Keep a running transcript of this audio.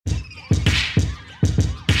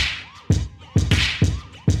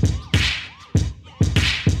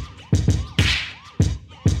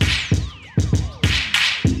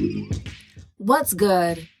What's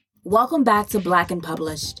good? Welcome back to Black and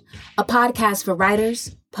Published, a podcast for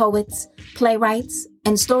writers, poets, playwrights,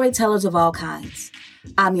 and storytellers of all kinds.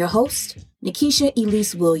 I'm your host, Nikisha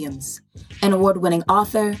Elise Williams, an award-winning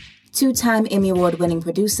author, two-time Emmy Award-winning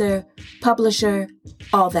producer, publisher,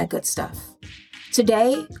 all that good stuff.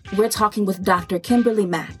 Today, we're talking with Dr. Kimberly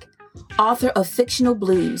Mack, author of Fictional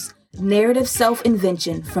Blues, Narrative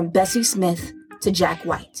Self-Invention from Bessie Smith to Jack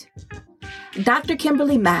White. Dr.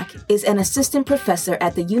 Kimberly Mack is an assistant professor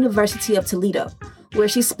at the University of Toledo, where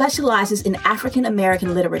she specializes in African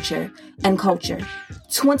American literature and culture,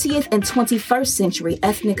 20th and 21st century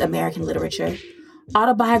ethnic American literature,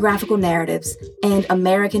 autobiographical narratives, and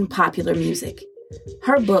American popular music.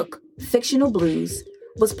 Her book, Fictional Blues,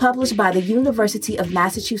 was published by the University of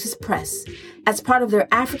Massachusetts Press as part of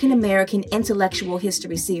their African American Intellectual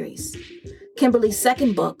History series. Kimberly's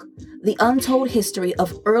second book, The Untold History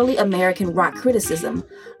of Early American Rock Criticism,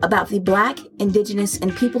 about the Black, Indigenous,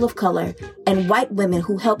 and people of color and white women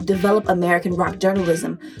who helped develop American rock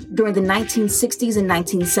journalism during the 1960s and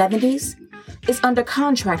 1970s, is under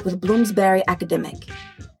contract with Bloomsbury Academic.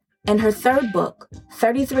 And her third book,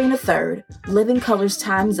 33 and a Third, Living Colors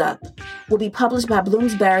Time's Up, will be published by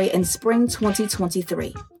Bloomsbury in spring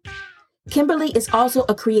 2023. Kimberly is also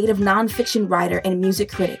a creative nonfiction writer and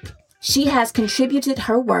music critic. She has contributed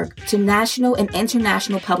her work to national and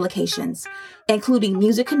international publications, including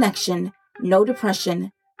Music Connection, No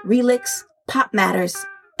Depression, Relix, Pop Matters,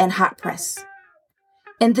 and Hot Press.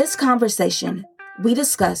 In this conversation, we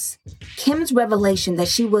discuss Kim's revelation that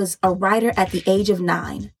she was a writer at the age of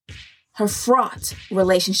 9, her fraught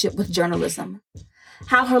relationship with journalism,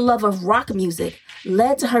 how her love of rock music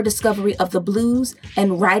led to her discovery of the blues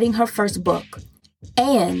and writing her first book,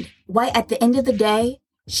 and why at the end of the day,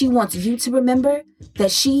 she wants you to remember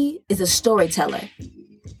that she is a storyteller,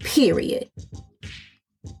 period.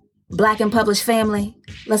 Black and Published family,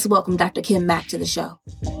 let's welcome Dr. Kim Mack to the show.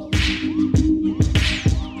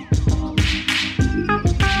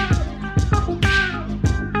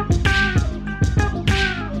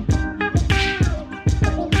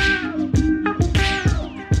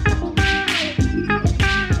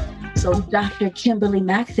 So, Dr. Kimberly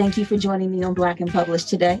Mack, thank you for joining me on Black and Published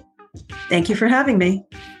today. Thank you for having me.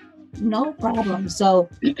 No problem. So,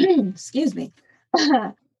 excuse me.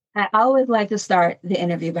 I always like to start the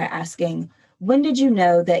interview by asking, when did you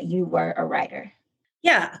know that you were a writer?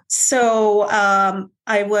 Yeah. So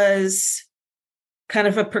I was kind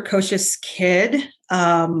of a precocious kid.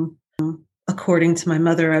 According to my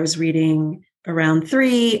mother, I was reading around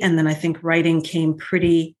 3, and then I think writing came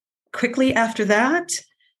pretty quickly after that.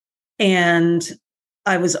 And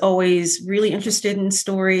I was always really interested in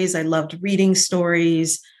stories. I loved reading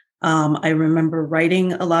stories. I remember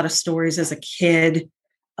writing a lot of stories as a kid,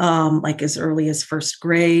 like as early as first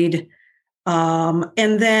grade. And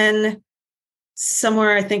then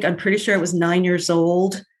somewhere, I think, I'm pretty sure it was 9 years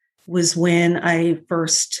old, was when I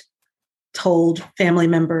first told family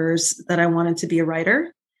members that I wanted to be a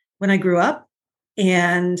writer when I grew up.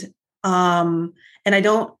 And I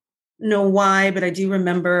don't know why, but I do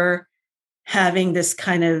remember having this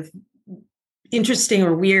kind of interesting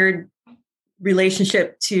or weird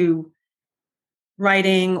relationship to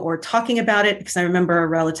writing or talking about it, because I remember a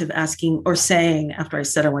relative asking or saying after I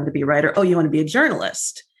said I wanted to be a writer, "Oh, you want to be a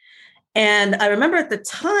journalist?" And I remember at the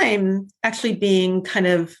time actually being kind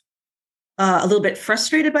of a little bit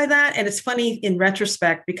frustrated by that. And it's funny in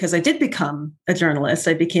retrospect, because I did become a journalist.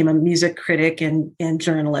 I became a music critic and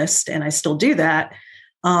journalist, and I still do that.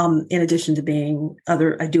 In addition to being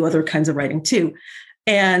I do other kinds of writing too.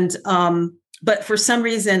 And, but for some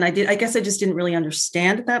reason I guess I just didn't really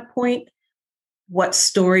understand at that point what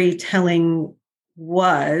storytelling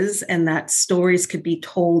was, and that stories could be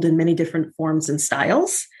told in many different forms and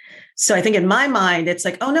styles. So I think in my mind, it's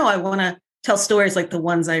like, oh no, I want to tell stories like the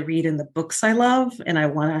ones I read in the books I love, and I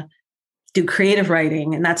want to do creative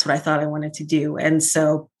writing. And that's what I thought I wanted to do. And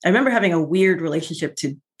so I remember having a weird relationship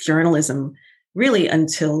to journalism really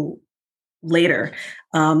until later.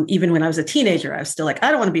 Even when I was a teenager, I was still like, I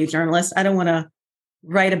don't want to be a journalist. I don't want to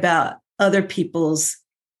write about other people's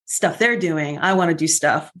stuff they're doing. I want to do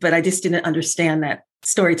stuff, but I just didn't understand that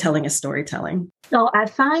storytelling is storytelling. So I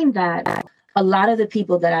find that a lot of the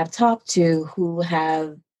people that I've talked to who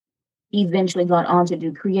have eventually gone on to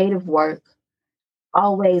do creative work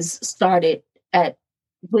always started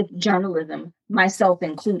with journalism, myself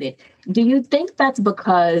included. Do you think that's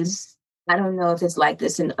because, I don't know if it's like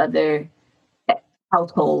this in other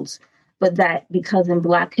households, but that because in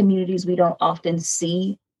Black communities, we don't often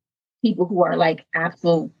see people who are like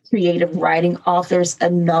actual creative writing authors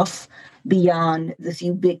enough beyond the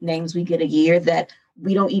few big names we get a year, that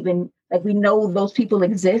we don't even, like, we know those people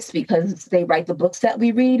exist because they write the books that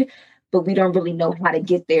we read, but we don't really know how to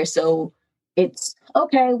get there. So it's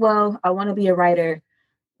okay, well, I want to be a writer.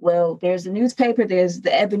 Well, there's the newspaper, there's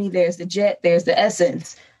the Ebony, there's the Jet, there's the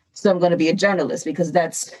Essence. So I'm going to be a journalist because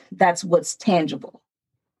that's what's tangible.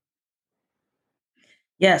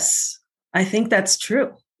 Yes, I think that's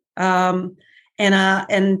true. And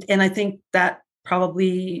I think that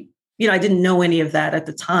probably, I didn't know any of that at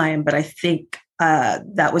the time, but I think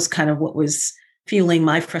that was kind of what was fueling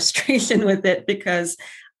my frustration with it, because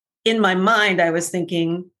in my mind, I was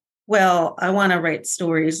thinking, well, I want to write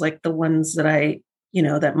stories like the ones that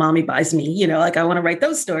that mommy buys me, like I want to write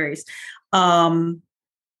those stories.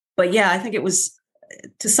 But yeah, I think it was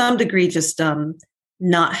to some degree just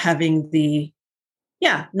not having the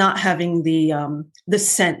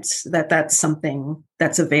sense that that's something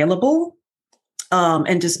that's available,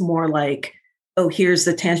 and just more like, oh, here's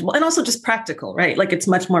the tangible, and also just practical, right? Like it's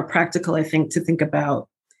much more practical, I think, to think about,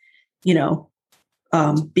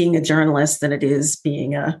 being a journalist than it is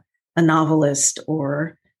being a novelist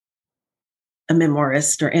or a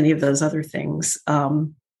memoirist or any of those other things.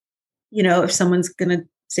 If someone's going to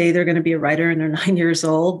say they're going to be a writer and they're 9 years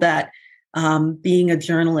old, that being a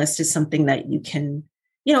journalist is something that you can,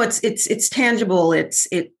 it's tangible.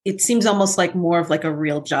 It seems almost like more of like a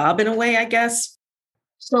real job in a way, I guess.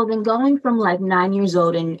 So then going from like 9 years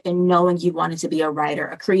old and knowing you wanted to be a writer,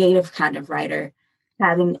 a creative kind of writer,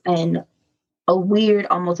 having a weird,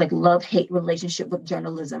 almost like love-hate relationship with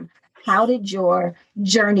journalism, how did your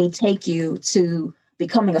journey take you to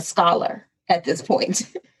becoming a scholar at this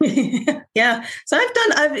point? Yeah. So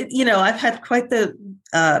I've had quite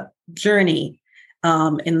the journey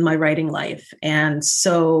in my writing life. And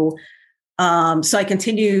so I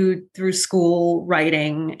continued through school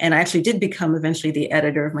writing, and I actually did become eventually the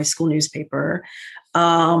editor of my school newspaper.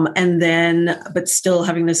 But still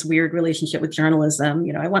having this weird relationship with journalism.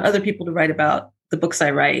 I want other people to write about the books I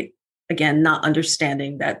write. Again, not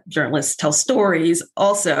understanding that journalists tell stories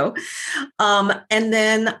also. And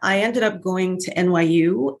then I ended up going to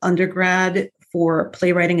NYU undergrad for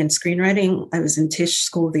playwriting and screenwriting. I was in Tisch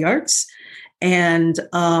School of the Arts. And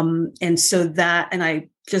I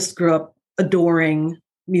just grew up adoring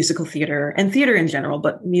musical theater and theater in general,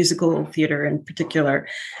 but musical theater in particular,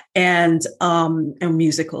 and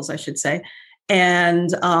musicals, I should say. And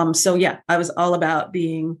I was all about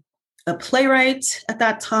being a playwright at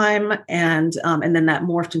that time, and then that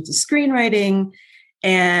morphed into screenwriting,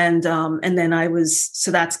 and then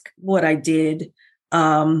that's what I did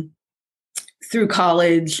through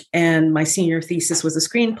college, and my senior thesis was a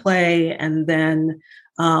screenplay, and then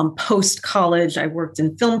post college I worked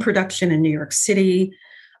in film production in New York City,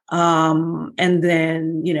 and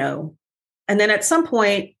then at some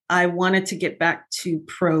point I wanted to get back to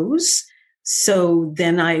prose. So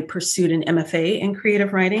then I pursued an MFA in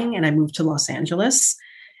creative writing, and I moved to Los Angeles,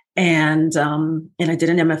 and I did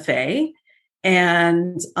an MFA,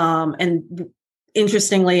 and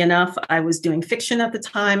interestingly enough, I was doing fiction at the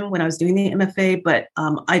time when I was doing the MFA, but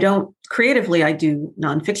I do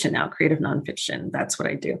nonfiction now, creative nonfiction. That's what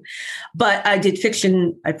I do. But I did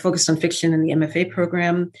fiction. I focused on fiction in the MFA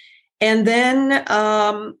program, and then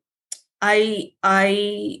I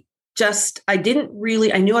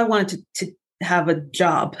knew I wanted to have a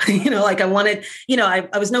job, I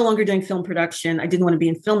was no longer doing film production. I didn't want to be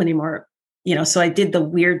in film anymore, so I did the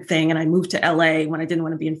weird thing and I moved to LA when I didn't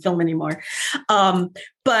want to be in film anymore.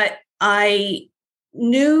 But I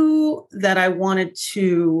knew that I wanted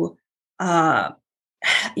to,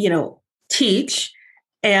 teach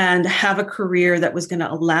and have a career that was going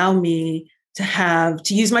to allow me to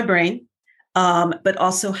use my brain, but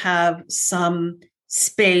also have some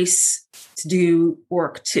space to do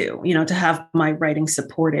work too, to have my writing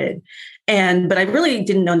supported. But I really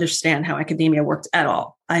didn't understand how academia worked at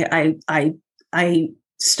all. I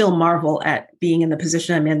still marvel at being in the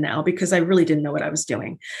position I'm in now because I really didn't know what I was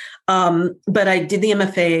doing. But I did the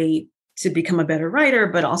MFA to become a better writer,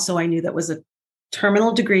 but also I knew that was a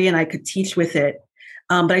terminal degree and I could teach with it.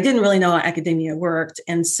 But I didn't really know how academia worked.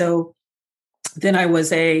 And so then I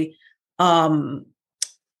was a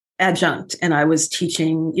adjunct, and I was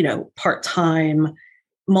teaching, part-time,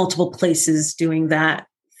 multiple places doing that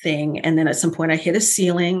thing. And then at some point I hit a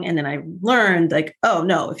ceiling, and then I learned like, oh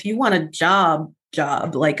no, if you want a job,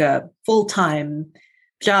 like a full-time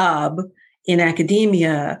job in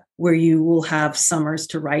academia where you will have summers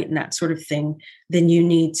to write and that sort of thing, then you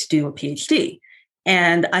need to do a PhD.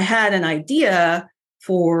 And I had an idea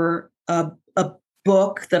for a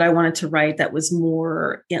book that I wanted to write that was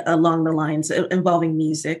more along the lines of involving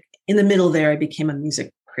music. In the middle there, I became a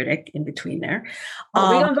music critic in between there. Oh,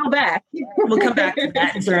 we're going to go back. We'll come back to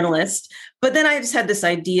that, journalist. But then I just had this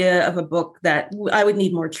idea of a book that I would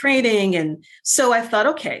need more training. And so I thought,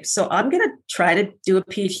 okay, so I'm going to try to do a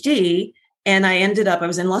PhD. And I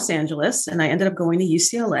was in Los Angeles, and I ended up going to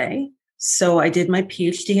UCLA. So I did my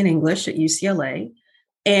PhD in English at UCLA.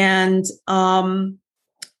 And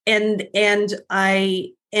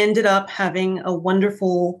I ended up having a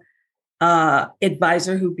wonderful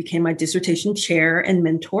advisor who became my dissertation chair and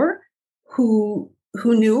mentor, who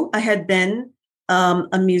knew I had been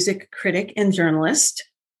a music critic and journalist,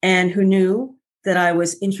 and who knew that I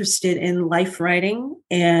was interested in life writing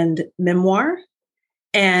and memoir.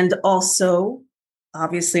 And also,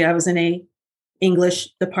 obviously, I was in a English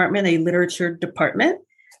department, a literature department.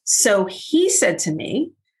 So he said to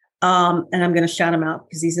me, and I'm going to shout him out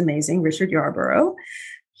because he's amazing, Richard Yarborough.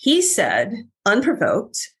 He said,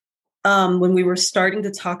 unprovoked, when we were starting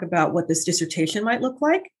to talk about what this dissertation might look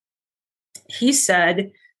like, he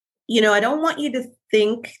said, I don't want you to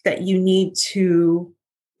think that you need to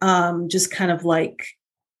just kind of like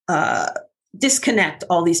disconnect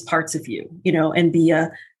all these parts of you, and be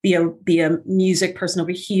a music person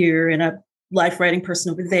over here and a life writing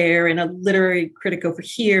person over there and a literary critic over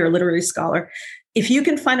here, a literary scholar. If you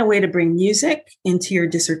can find a way to bring music into your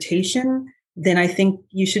dissertation, then I think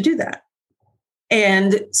you should do that.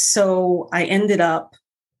 And so I ended up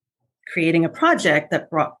creating a project that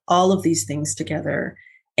brought all of these things together.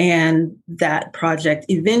 And that project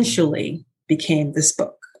eventually became this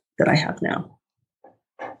book that I have now.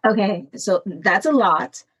 Okay, so that's a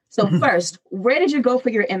lot. So first, where did you go for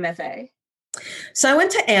your MFA? So I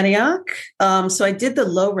went to Antioch. So I did the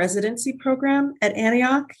low residency program at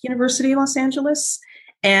Antioch University, Los Angeles.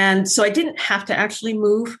 And so I didn't have to actually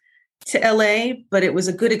move to LA, but it was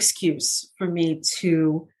a good excuse for me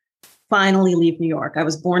to finally leave New York. I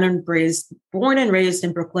was born and raised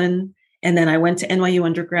in Brooklyn. And then I went to NYU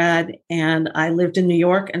undergrad, and I lived in New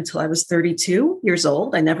York until I was 32 years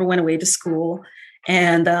old. I never went away to school.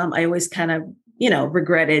 And I always kind of,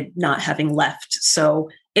 regretted not having left. So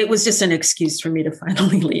it was just an excuse for me to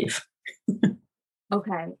finally leave.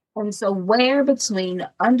 Okay. And so where between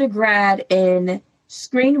undergrad in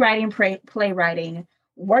screenwriting, playwriting,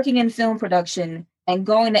 working in film production, and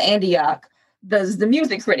going to Antioch, does the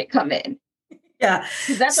music critic come in? Yeah.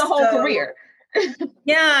 That's a whole career.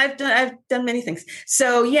 Yeah, I've done many things.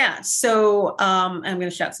 So I'm going to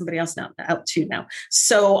shout somebody else out too now.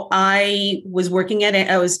 So I was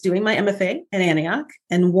doing my MFA at Antioch,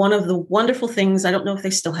 and one of the wonderful things, I don't know if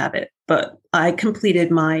they still have it, but I completed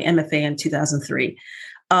my MFA in 2003.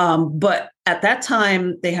 But at that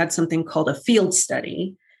time, they had something called a field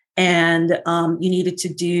study, and you needed to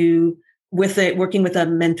do working with a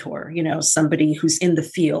mentor, somebody who's in the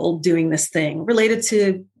field doing this thing related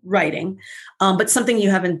to writing, but something you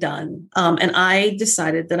haven't done. And I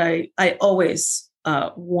decided that I always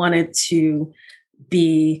wanted to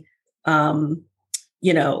be,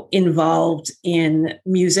 involved in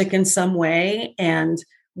music in some way. And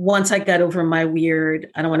once I got over my weird,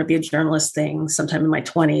 I don't want to be a journalist thing, sometime in my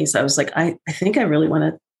 20s, I was like, I think I really want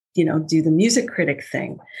to, do the music critic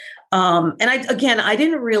thing. And I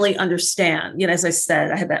didn't really understand, as I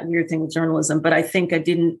said, I had that weird thing with journalism, but I think I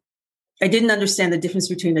didn't understand the difference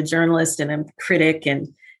between a journalist and a critic.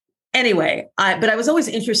 And anyway, but I was always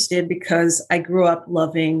interested because I grew up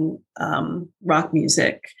loving rock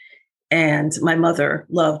music, and my mother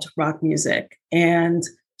loved rock music, and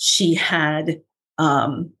she had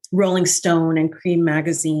Rolling Stone and Cream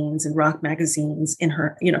magazines and rock magazines in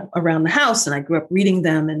her, around the house. And I grew up reading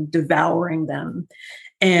them and devouring them.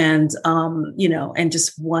 And, and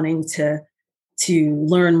just wanting to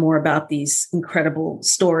learn more about these incredible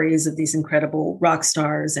stories of these incredible rock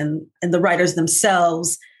stars and the writers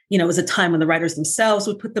themselves. It was a time when the writers themselves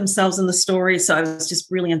would put themselves in the story. So I was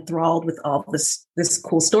just really enthralled with all this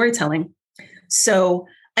cool storytelling. So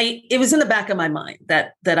it was in the back of my mind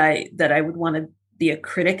that I would want to be a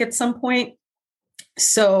critic at some point.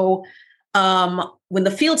 So when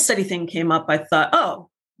the field study thing came up, I thought,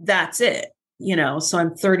 oh, that's it. So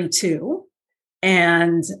I'm 32,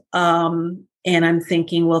 and I'm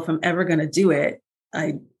thinking, well, if I'm ever going to do it,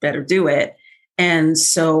 I better do it. And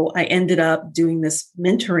so I ended up doing this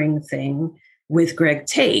mentoring thing with Greg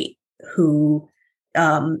Tate, who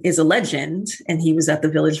is a legend, and he was at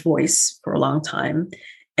the Village Voice for a long time.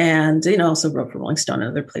 And, also wrote for Rolling Stone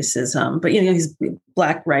and other places. But, he's a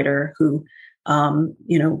Black writer who,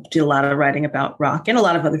 did a lot of writing about rock and a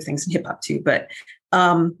lot of other things in hip hop too. But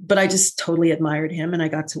I just totally admired him, and I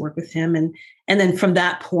got to work with him. And then from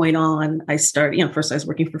that point on, I started, first I was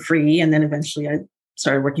working for free, and then eventually I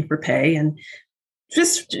started working for pay and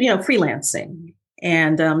just, freelancing.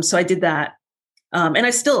 And so I did that. And I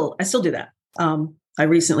still do that. I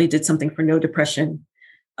recently did something for No Depression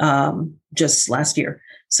just last year.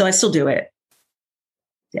 So I still do it.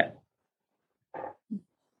 Yeah.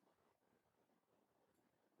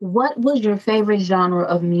 What was your favorite genre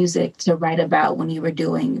of music to write about when you were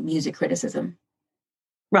doing music criticism?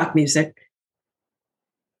 Rock music.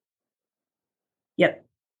 Yep.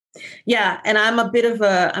 Yeah. And I'm a bit of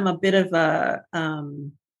a,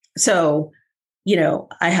 so,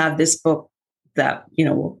 I have this book that,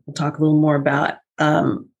 we'll talk a little more about.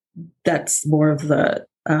 That's more of the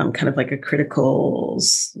kind of like a critical,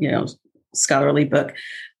 scholarly book.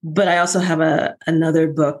 But I also have another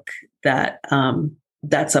book that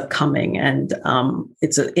that's upcoming, and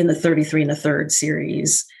it's in the 33 and a Third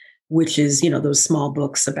series, which is those small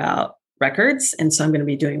books about records. And so I'm going to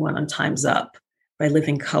be doing one on Time's Up by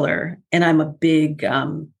Living Colour. And I'm a big,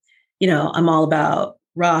 I'm all about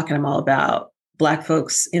rock, and I'm all about Black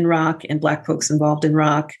folks in rock and Black folks involved in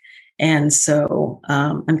rock. And so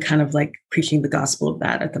I'm kind of like preaching the gospel of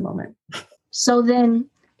that at the moment. So then,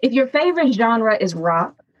 if your favorite genre is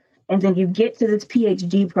rock, and then you get to this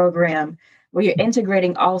PhD program where you're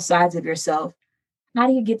integrating all sides of yourself, how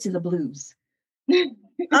do you get to the blues?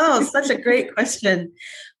 Oh, such a great question.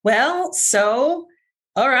 Well, so,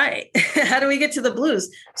 all right. How do we get to the blues?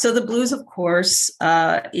 So the blues, of course,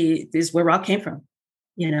 is where rock came from,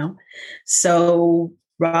 So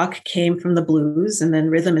rock came from the blues, and then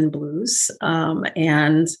rhythm and blues.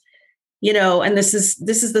 And this is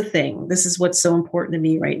the thing. This is what's so important to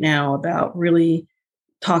me right now about really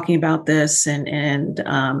talking about this and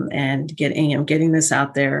getting this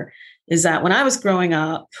out there, is that when I was growing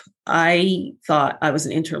up, I thought I was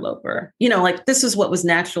an interloper. This is what was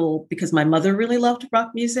natural because my mother really loved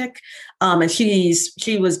rock music. And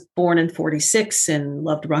she was born in 46 and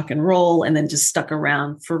loved rock and roll, and then just stuck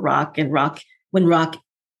around for rock when rock,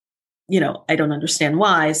 I don't understand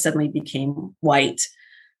why, suddenly became white.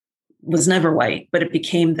 Was never white, but it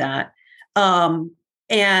became that. But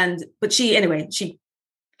she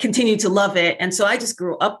continued to love it. And so I just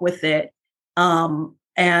grew up with it.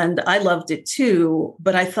 And I loved it too,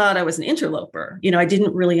 but I thought I was an interloper. I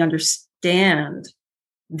didn't really understand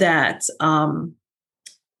that,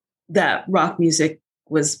 that rock music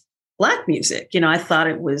was Black music. I thought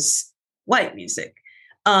it was white music.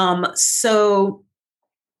 So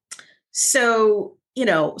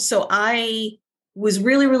I was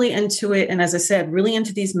really, really into it. And as I said, really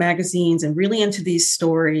into these magazines and really into these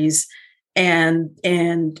stories, and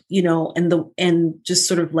just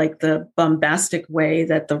sort of like the bombastic way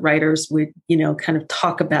that the writers would, kind of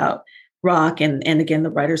talk about rock. And again, the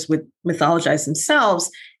writers would mythologize themselves.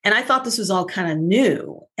 And I thought this was all kind of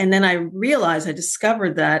new. And then I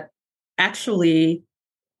discovered that actually,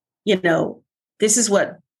 this is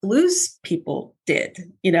what blues people did,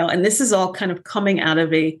 and this is all kind of coming out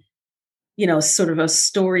of a, sort of a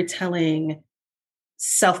storytelling,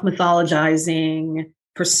 self-mythologizing,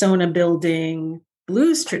 persona building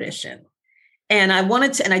blues tradition. And I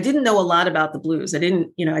didn't know a lot about the blues. I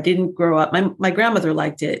didn't grow up. My grandmother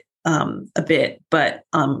liked it a bit, but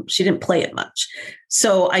she didn't play it much.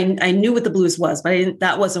 So I knew what the blues was, but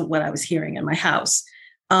that wasn't what I was hearing in my house.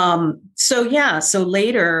 So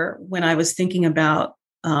later when I was thinking about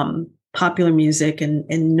popular music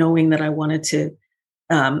and knowing that I wanted to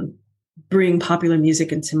bring popular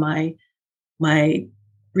music into my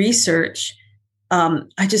research,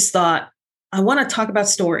 I just thought, I want to talk about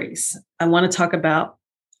stories. I want to talk about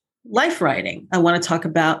life writing. I want to talk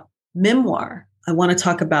about memoir. I want to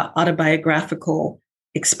talk about autobiographical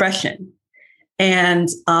expression. And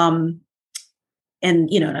I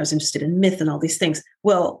was interested in myth and all these things.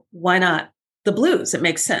 Well, why not the blues? It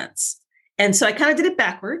makes sense. And so I kind of did it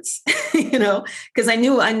backwards, because I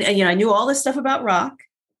knew all this stuff about rock,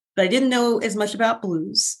 but I didn't know as much about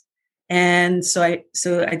blues. And so I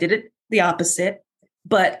did it the opposite.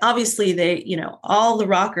 But obviously they, all the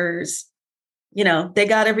rockers, they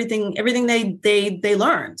got everything they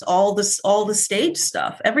learned, all the stage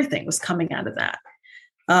stuff, everything was coming out of that.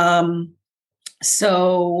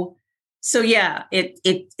 So yeah,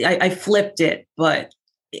 I flipped it, but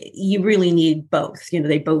you really need both,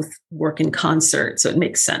 they both work in concert. So it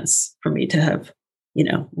makes sense for me to have,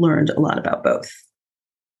 learned a lot about both.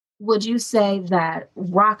 Would you say that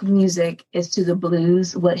rock music is to the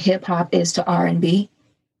blues what hip hop is to R&B?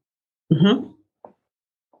 Mm-hmm.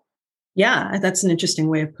 Yeah, that's an interesting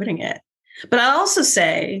way of putting it. But I also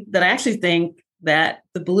say that I actually think that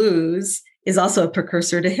the blues is also a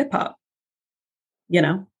precursor to hip hop,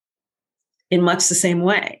 in much the same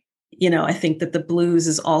way. I think that the blues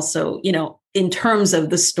is also, in terms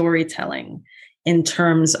of the storytelling, in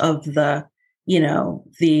terms of the,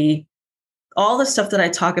 all the stuff that I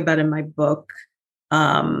talk about in my book,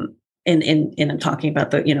 and I'm talking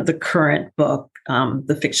about the current book,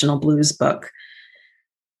 the fictional blues book,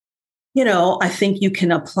 I think you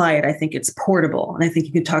can apply it. I think it's portable. And I think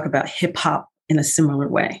you can talk about hip hop in a similar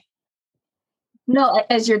way. No,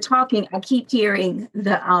 as you're talking, I keep hearing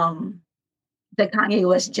the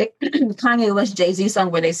Kanye West Jay-Z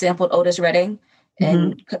song where they sampled Otis Redding,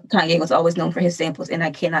 and Kanye was always known for his samples, and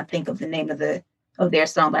I cannot think of the name of their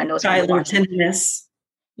song, but I know it's Final Little Tenderness.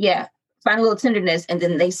 Yeah, Final Little Tenderness, and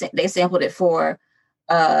then they sampled it for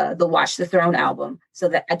the Watch the Throne album. So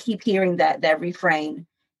that I keep hearing that refrain,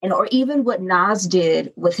 or even what Nas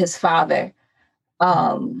did with his father,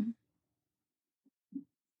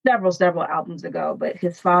 several albums ago. But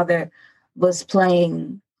his father was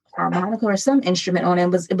playing harmonica or some instrument on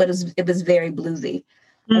it, it was very bluesy,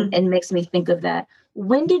 and makes me think of that.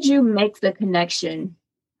 When did you make the connection,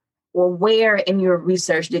 or where in your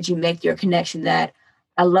research did you make your connection that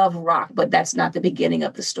I love rock, but that's not the beginning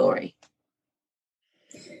of the story?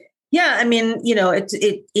 Yeah, I mean,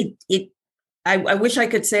 I wish I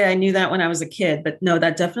could say I knew that when I was a kid, but no,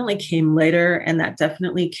 that definitely came later, and that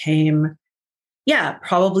definitely came,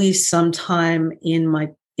 probably sometime in my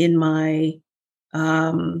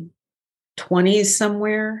 20s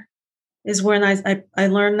somewhere is when I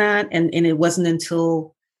learned that. And it wasn't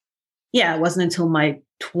until my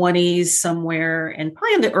 20s somewhere, and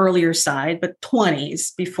probably on the earlier side, but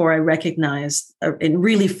 20s, before I recognized and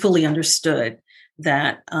really fully understood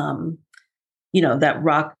that, that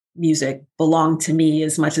rock music belonged to me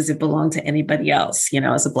as much as it belonged to anybody else.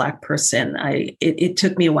 As a Black person, it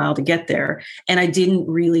took me a while to get there, and I didn't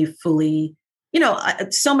really fully,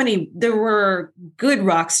 there were good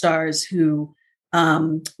rock stars who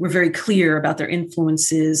were very clear about their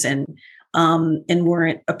influences and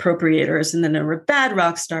weren't appropriators. And then there were bad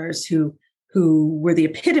rock stars who were the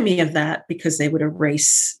epitome of that, because they would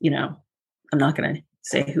erase, I'm not going to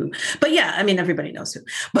say who, but yeah, I mean, everybody knows who,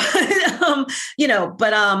 but,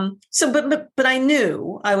 but I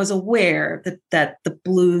knew, I was aware that the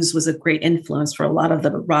blues was a great influence for a lot of the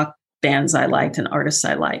rock bands I liked and artists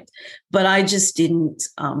I liked, but I just didn't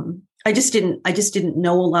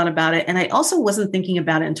know a lot about it. And I also wasn't thinking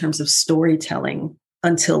about it in terms of storytelling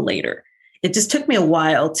until later. It just took me a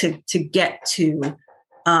while to get to,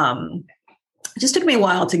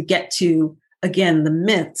 again, the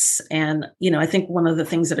myths. And, I think one of the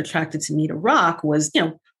things that attracted me to rock was,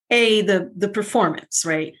 the performance,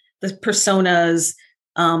 right? The personas,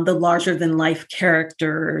 the larger than life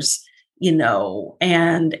characters,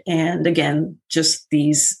 and again, just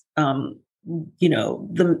these, the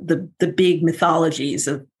big mythologies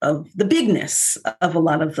of the bigness of a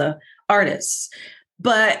lot of the artists.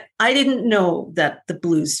 But I didn't know that the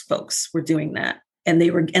blues folks were doing that. And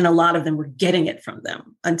a lot of them were getting it from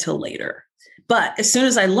them until later. But as soon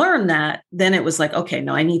as I learned that, then it was like, okay,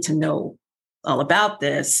 no, I need to know all about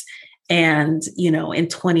this. And, in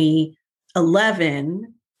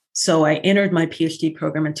 2011, so I entered my PhD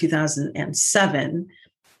program in 2007.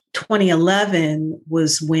 2011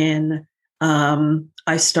 was when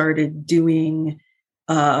I started doing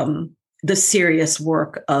the serious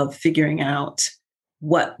work of figuring out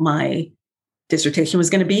what my dissertation was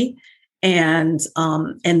going to be. And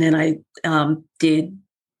then I did,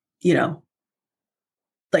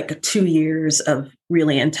 like 2 years of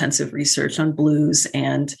really intensive research on blues,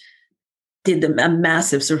 and did a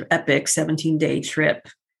massive sort of epic 17-day trip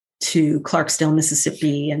to Clarksdale,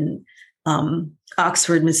 Mississippi, and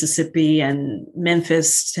Oxford, Mississippi, and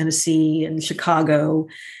Memphis, Tennessee, and Chicago,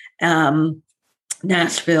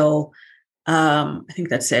 Nashville. I think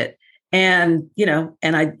that's it. And,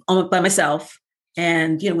 and I went by myself,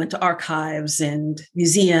 and, went to archives and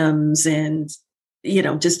museums, and,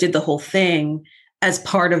 just did the whole thing as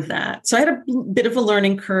part of that. So I had a bit of a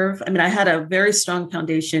learning curve. I mean, I had a very strong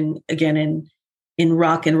foundation, again, in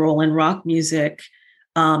rock and roll and rock music,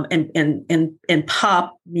 and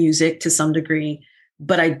pop music to some degree,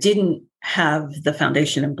 but I didn't have the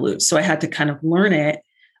foundation in blues. So I had to kind of learn it,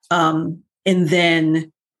 and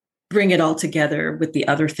then bring it all together with the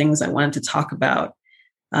other things I wanted to talk about.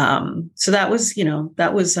 So that was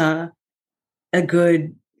a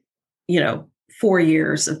good, 4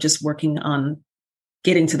 years of just working on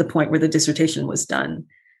getting to the point where the dissertation was done.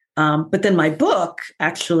 But then my book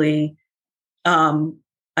actually, I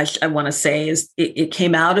want to say it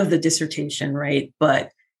came out of the dissertation, right? But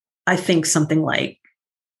I think something like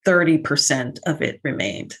 30% of it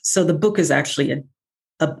remained. So the book is actually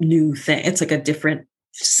a new thing. It's like a different,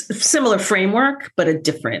 similar framework, but a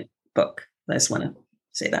different book. I just want to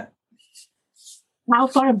say that. How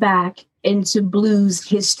far back into blues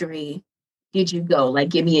history did you go? Like,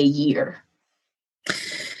 give me a year.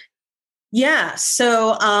 Yeah.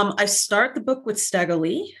 So I start the book with Stagger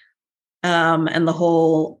Lee and the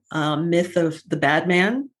whole myth of the bad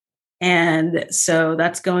man. And so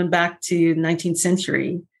that's going back to 19th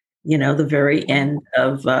century, the very end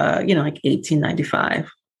of, like 1895.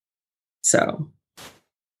 So.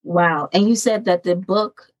 Wow. And you said that the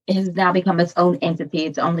book has now become its own entity.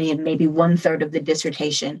 It's only in maybe 1/3 of the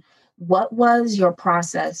dissertation. What was your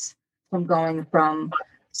process from going from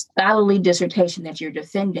scholarly dissertation that you're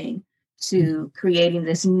defending to creating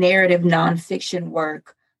this narrative nonfiction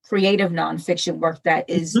work, creative nonfiction work that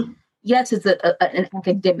is, yes, it's an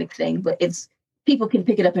academic thing, but it's people can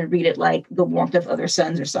pick it up and read it like The Warmth of Other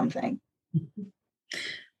Suns or something.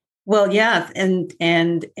 Well, yeah, and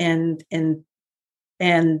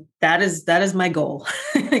that is my goal.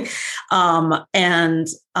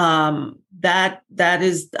 That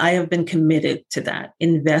is, I have been committed to that,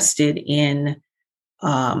 invested in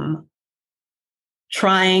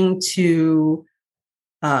trying to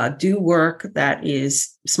do work that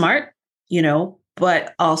is smart,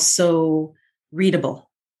 but also readable.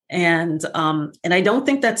 And I don't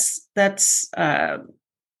think that's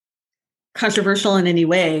controversial in any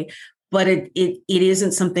way, but it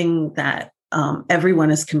isn't something that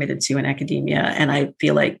everyone is committed to in academia. And I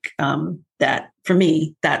feel like that for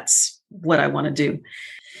me, that's what I want to do.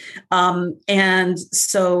 And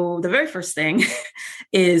so the very first thing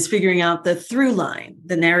is figuring out the through line,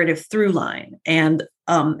 the narrative through line, and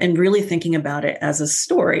really thinking about it as a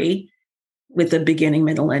story with a beginning,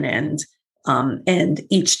 middle, and end. And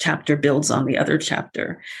each chapter builds on the other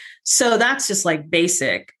chapter. So that's just like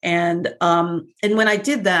basic. And when I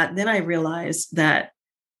did that, then I realized that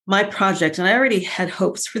my project, and I already had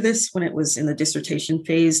hopes for this when it was in the dissertation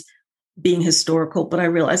phase, being historical, but I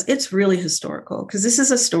realized it's really historical because this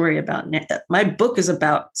is a story about, my book is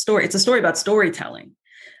about story. It's a story about storytelling.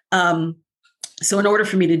 So in order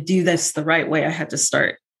for me to do this the right way, I had to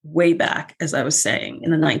start way back, as I was saying,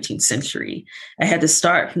 in the 19th century. I had to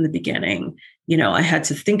start from the beginning. I had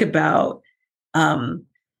to think about,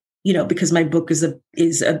 because my book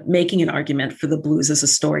is making an argument for the blues as a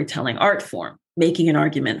storytelling art form, making an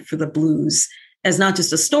argument for the blues as not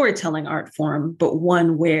just a storytelling art form, but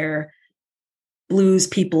one where blues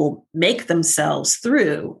people make themselves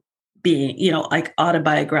through being, like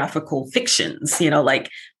autobiographical fictions, like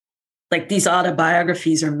these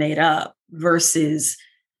autobiographies are made up versus,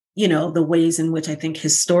 the ways in which I think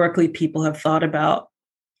historically people have thought about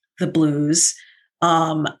the blues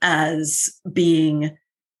as being,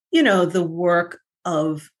 the work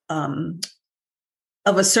of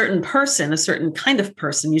a certain person, a certain kind of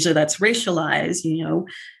person. Usually that's racialized,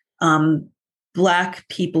 Black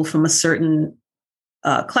people from a certain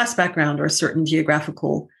class background or a certain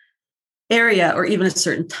geographical area or even a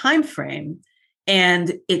certain time frame.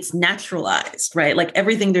 And it's naturalized, right? Like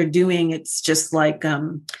everything they're doing, it's just like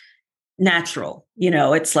natural,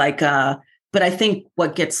 it's like, but I think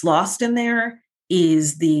what gets lost in there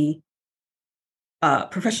is the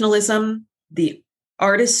professionalism, the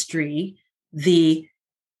artistry, the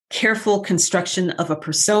careful construction of a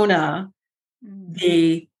persona,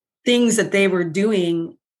 the things that they were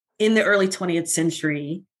doing in the early 20th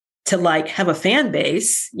century to like have a fan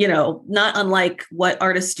base, not unlike what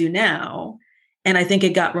artists do now. And I think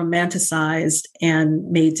it got romanticized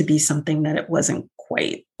and made to be something that it wasn't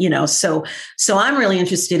quite, so I'm really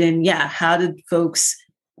interested in, how did folks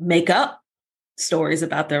make up stories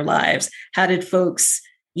about their lives? How did folks,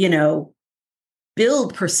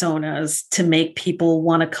 build personas to make people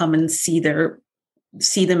want to come and see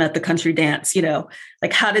them at the country dance,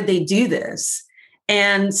 like how did they do this?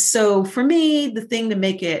 And so for me, the thing to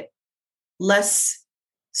make it less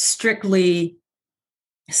strictly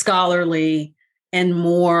scholarly and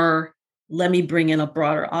more, let me bring in a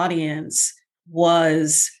broader audience,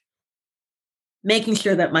 was making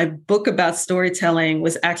sure that my book about storytelling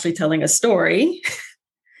was actually telling a story,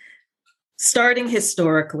 starting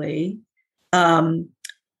historically,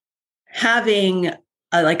 having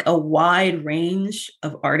a wide range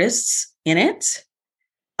of artists in it,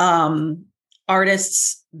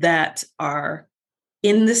 artists that are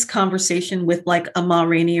in this conversation with like a Ma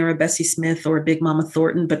Rainey or a Bessie Smith or a Big Mama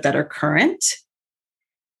Thornton, but that are current.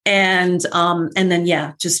 And then,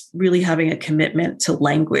 just really having a commitment to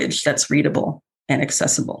language that's readable and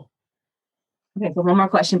accessible. Okay, so one more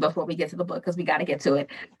question before we get to the book, because we got to get to it.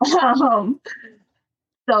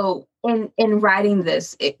 So in writing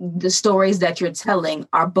this, the stories that you're telling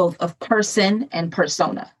are both of person and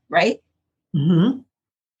persona, right? Mm-hmm.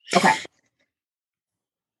 Okay.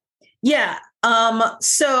 Yeah.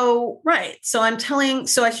 So, right. So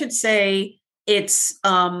I should say It's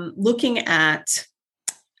looking at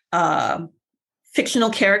fictional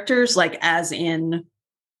characters, like as in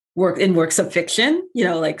works of fiction,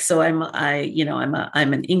 like, so I'm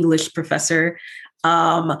an English professor.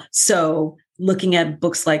 So looking at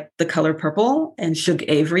books like The Color Purple and Shug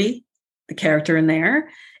Avery, the character in there,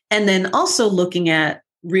 and then also looking at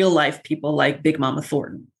real life people like Big Mama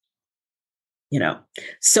Thornton,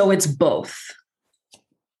 so it's both.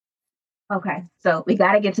 Okay, so we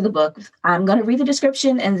got to get to the book. I'm going to read the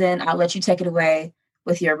description and then I'll let you take it away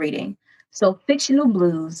with your reading. So, Fictional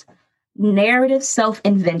Blues, narrative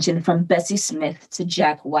self-invention from Bessie Smith to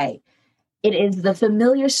Jack White. It is the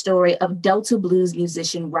familiar story of Delta blues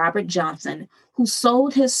musician Robert Johnson, who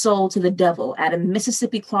sold his soul to the devil at a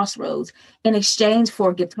Mississippi crossroads in exchange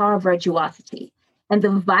for guitar virtuosity, and the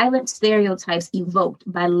violent stereotypes evoked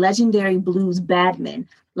by legendary blues badmen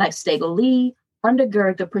like Stagger Lee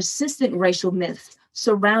undergird the persistent racial myths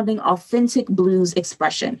surrounding authentic blues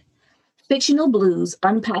expression. Fictional Blues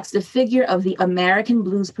unpacks the figure of the American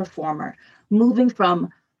blues performer, moving from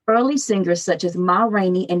early singers such as Ma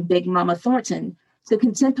Rainey and Big Mama Thornton to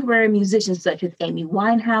contemporary musicians such as Amy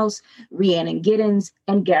Winehouse, Rhiannon Giddens,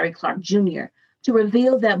 and Gary Clark Jr., to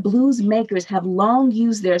reveal that blues makers have long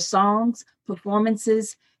used their songs,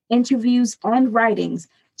 performances, interviews, and writings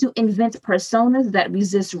to invent personas that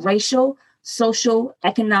resist racial, social,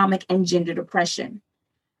 economic, and gender oppression.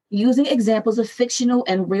 Using examples of fictional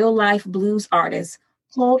and real-life blues artists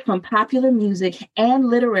pulled from popular music and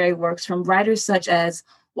literary works from writers such as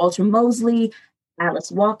Walter Mosley,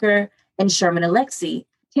 Alice Walker, and Sherman Alexie,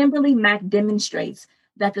 Kimberly Mack demonstrates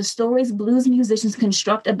that the stories blues musicians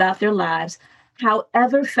construct about their lives,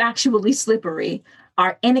 however factually slippery,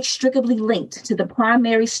 are inextricably linked to the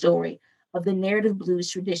primary story of the narrative blues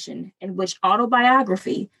tradition, in which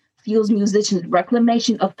autobiography fuels musicians'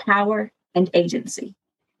 reclamation of power and agency.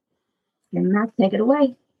 And Matt, take it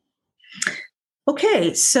away.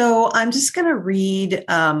 Okay, so I'm just going to read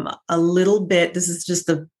a little bit. This is just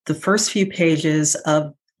the first few pages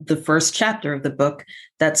of the first chapter of the book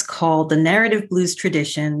that's called The Narrative Blues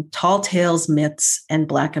Tradition, Tall Tales, Myths, and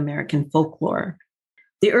Black American Folklore.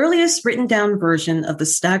 The earliest written down version of the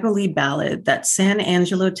Stagger Lee ballad that San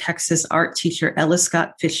Angelo, Texas art teacher Ella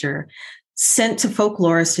Scott Fisher sent to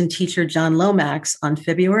folklorist and teacher John Lomax on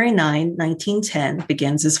February 9, 1910,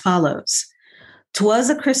 begins as follows. 'Twas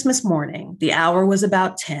a Christmas morning, the hour was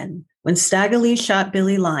about 10, when Stagger Lee shot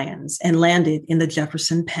Billy Lyons and landed in the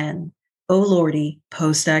Jefferson pen. Oh Lordy,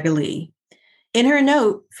 po Stagger Lee. In her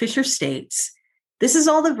note, Fisher states, this is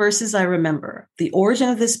all the verses I remember. The origin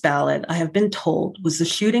of this ballad, I have been told, was the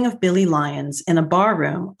shooting of Billy Lyons in a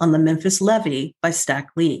barroom on the Memphis levee by Stack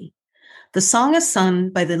Lee. The song is sung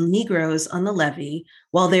by the Negroes on the levee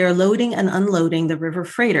while they are loading and unloading the river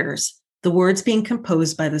freighters, the words being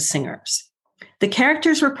composed by the singers. The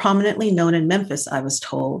characters were prominently known in Memphis, I was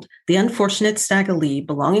told, the unfortunate Stagger Lee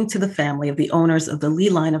belonging to the family of the owners of the Lee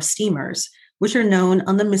line of steamers, which are known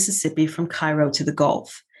on the Mississippi from Cairo to the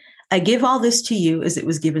Gulf. I give all this to you as it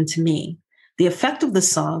was given to me. The effect of the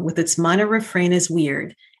song with its minor refrain is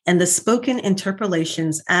weird, and the spoken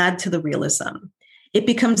interpolations add to the realism. It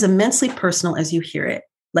becomes immensely personal as you hear it,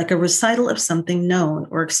 like a recital of something known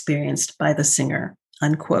or experienced by the singer,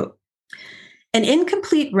 unquote. An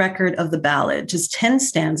incomplete record of the ballad, just 10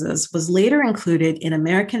 stanzas, was later included in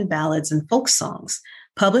American Ballads and Folk Songs,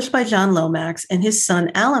 published by John Lomax and his son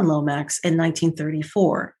Alan Lomax in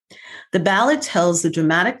 1934. The ballad tells the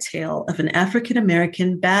dramatic tale of an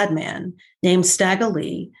African-American bad man named Stagger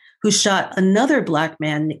Lee, who shot another Black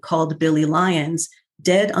man called Billy Lyons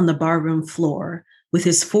dead on the barroom floor with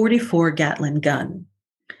his .44 Gatling gun.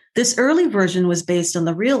 This early version was based on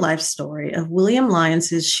the real-life story of William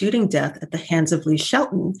Lyons' shooting death at the hands of Lee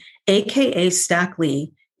Shelton, a.k.a. Stack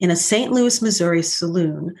Lee, in a St. Louis, Missouri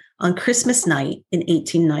saloon on Christmas night in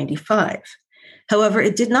 1895. However,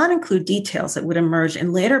 it did not include details that would emerge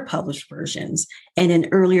in later published versions and in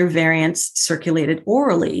earlier variants circulated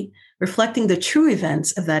orally, reflecting the true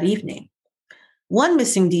events of that evening. One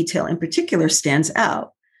missing detail in particular stands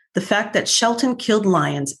out: the fact that Shelton killed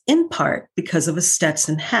Lyons in part because of a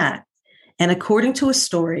Stetson hat. And according to a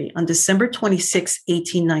story on December 26,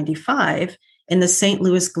 1895, in the St.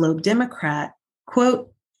 Louis Globe-Democrat,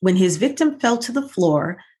 quote, when his victim fell to the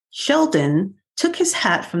floor, Sheldon took his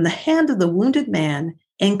hat from the hand of the wounded man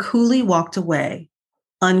and coolly walked away,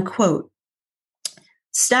 unquote.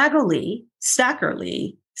 Stagger Lee, Stack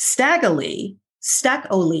Lee, Stack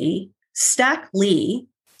Lee.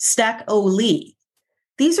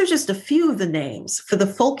 These are just a few of the names for the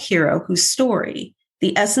folk hero whose story,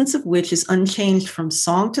 the essence of which is unchanged from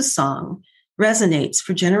song to song, resonates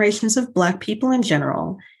for generations of Black people in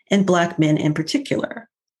general, and Black men in particular.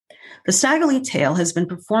 The Staggerly Tale has been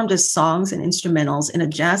performed as songs and instrumentals in a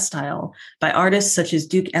jazz style by artists such as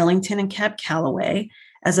Duke Ellington and Cab Calloway,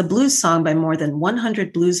 as a blues song by more than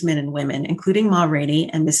 100 bluesmen and women, including Ma Rainey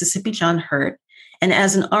and Mississippi John Hurt, and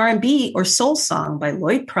as an R&B or soul song by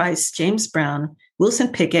Lloyd Price, James Brown,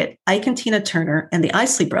 Wilson Pickett, Ike and Tina Turner, and the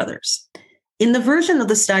Isley Brothers. In the version of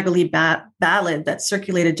the Staggerly ballad that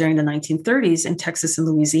circulated during the 1930s in Texas and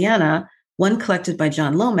Louisiana, one collected by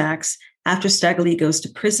John Lomax, after Staggerly goes to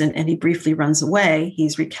prison and he briefly runs away,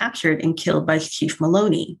 he's recaptured and killed by Chief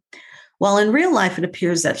Maloney. While in real life, it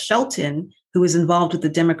appears that Shelton, who was involved with the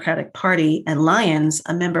Democratic Party, and Lyons,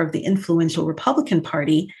 a member of the influential Republican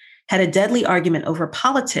Party, had a deadly argument over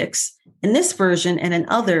politics. In this version and in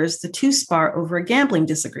others, the two spar over a gambling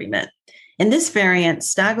disagreement. In this variant,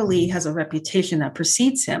 Staggerly has a reputation that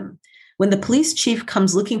precedes him. When the police chief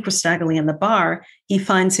comes looking for Staggerly in the bar, he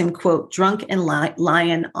finds him, quote, drunk and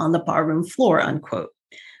lying on the barroom floor, unquote.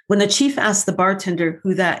 When the chief asks the bartender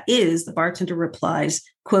who that is, the bartender replies,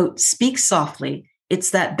 quote, speak softly.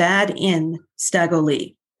 It's that bad inn,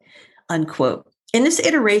 Staggerly, unquote. In this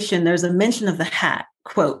iteration, there's a mention of the hat.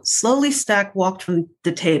 Quote, slowly Stack walked from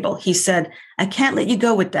the table. He said, I can't let you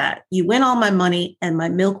go with that. You win all my money and my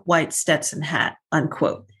milk white Stetson hat,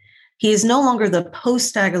 unquote. He is no longer the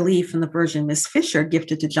post-Staggerly from the version Miss Fisher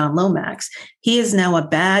gifted to John Lomax. He is now a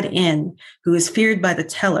bad inn who is feared by the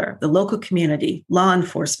teller, the local community, law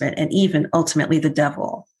enforcement, and even ultimately the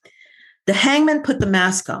devil. The hangman put the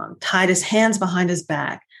mask on, tied his hands behind his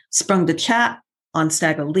back, sprung the chap on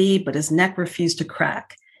Staggerly, but his neck refused to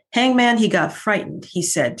crack. Hangman, he got frightened. He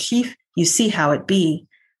said, Chief, you see how it be.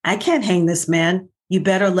 I can't hang this man. You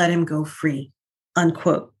better let him go free,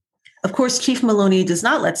 unquote. Of course, Chief Maloney does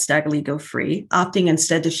not let Staggerly go free, opting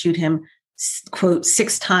instead to shoot him, quote,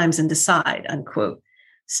 6 times and decide, unquote.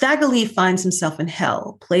 Staggerly finds himself in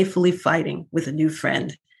hell, playfully fighting with a new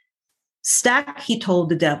friend. Stack, he told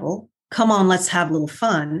the devil, come on, let's have a little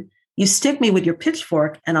fun. You stick me with your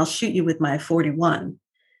pitchfork and I'll shoot you with my 41.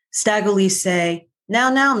 Staggerly say, now,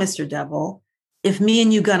 Mr. Devil, if me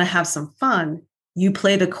and you gonna have some fun, you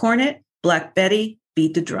play the cornet, Black Betty,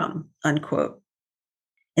 beat the drum, unquote.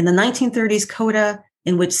 In the 1930s coda,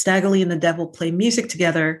 in which Staggerly and the devil play music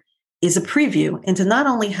together, is a preview into not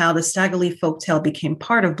only how the Staggerly folktale became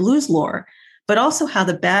part of blues lore, but also how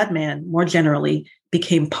the bad man, more generally,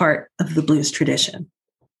 became part of the blues tradition.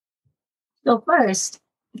 So first,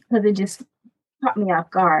 because it just caught me off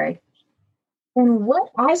guard, and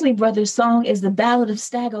what Isley Brothers song is the Ballad of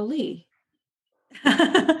Staggerly?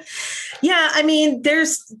 Yeah, I mean,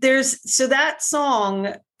 there's so that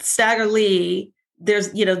song, Staggerly,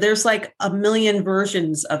 there's like a million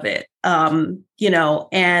versions of it, and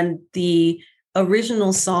the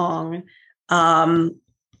original song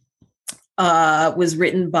was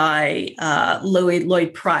written by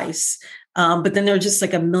Lloyd Price, but then there are just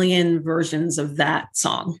like a million versions of that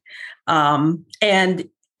song, and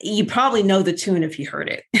you probably know the tune if you heard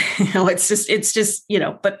it. It's just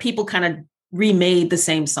but people kind of remade the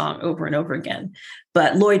same song over and over again.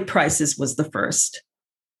 But Lloyd Price's was the first.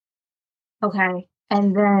 Okay.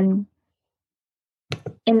 And then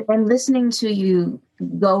in listening to you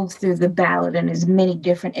go through the ballad and as many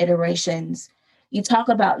different iterations, you talk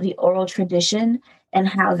about the oral tradition and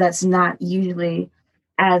how that's not usually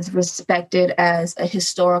as respected as a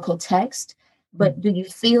historical text. But do you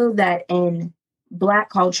feel that in Black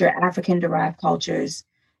culture, African-derived cultures,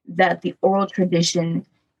 that the oral tradition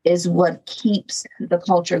is what keeps the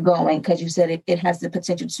culture going? Because you said it has the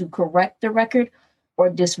potential to correct the record or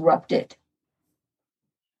disrupt it.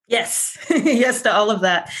 Yes. Yes to all of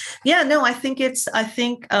that. Yeah, no, and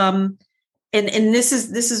this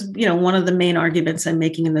is, one of the main arguments I'm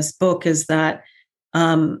making in this book is that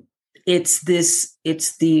it's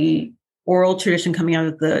the oral tradition coming out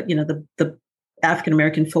of the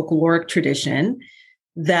African-American folkloric tradition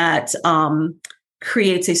that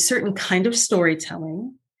creates a certain kind of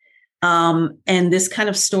storytelling. And this kind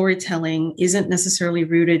of storytelling isn't necessarily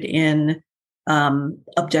rooted in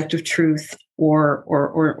objective truth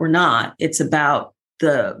or not. It's about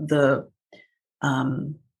the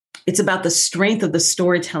strength of the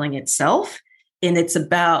storytelling itself, and it's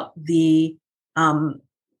about the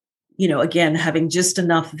again having just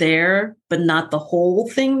enough there, but not the whole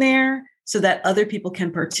thing there, so that other people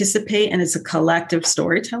can participate, and it's a collective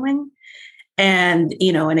storytelling, and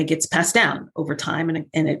and it gets passed down over time, and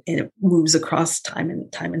it moves across time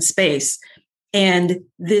and space. And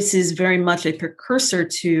this is very much a precursor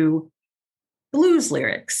to blues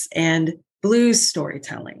lyrics and blues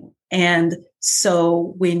storytelling. And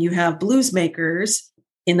so when you have blues makers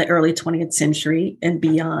in the early 20th century and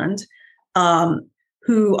beyond,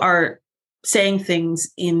 who are saying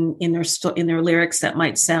things in their lyrics that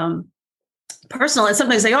might sound personal, and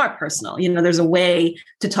sometimes they are personal. There's a way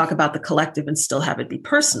to talk about the collective and still have it be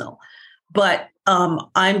personal. But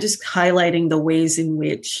I'm just highlighting the ways in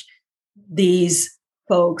which these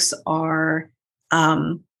folks are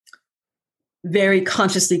very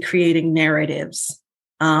consciously creating narratives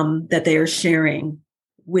that they are sharing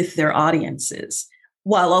with their audiences,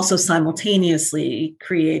 while also simultaneously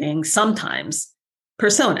creating sometimes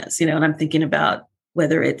personas, and I'm thinking about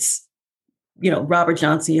whether it's, Robert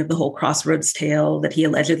Johnson of the whole Crossroads tale that he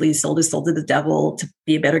allegedly sold his soul to the devil to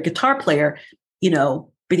be a better guitar player,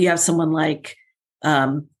 but you have someone like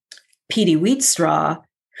Petey Wheatstraw,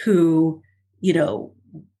 who,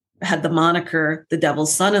 had the moniker, the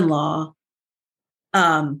devil's son-in-law,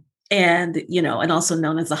 and also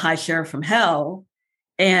known as the High Sheriff from Hell.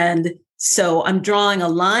 And so I'm drawing a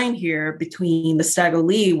line here between the Stagger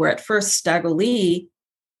Lee, where at first Stagger Lee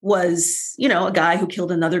was, a guy who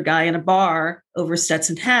killed another guy in a bar over a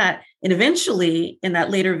Stetson hat. And eventually, in that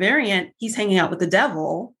later variant, he's hanging out with the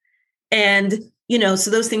devil. And,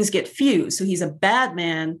 so those things get fused. So he's a bad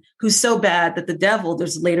man who's so bad that the devil,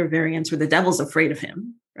 there's later variants where the devil's afraid of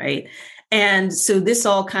him, right? And so this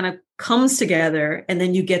all kind of comes together. And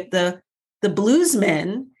then you get the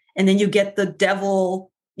bluesmen, and then you get the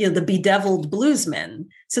devil, the bedeviled bluesmen.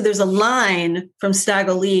 So there's a line from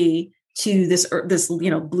Stagger Lee to this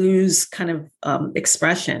blues kind of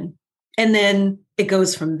expression. And then it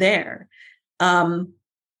goes from there.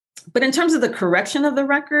 But in terms of the correction of the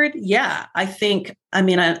record, yeah, I think,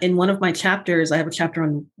 in one of my chapters, I have a chapter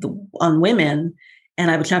on women,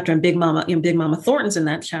 and I have a chapter on Big Mama Thornton's in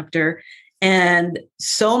that chapter. And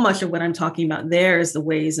so much of what I'm talking about there is the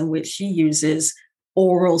ways in which she uses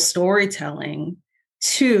oral storytelling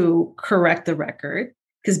to correct the record.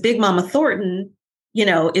 Because Big Mama Thornton,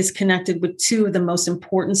 is connected with two of the most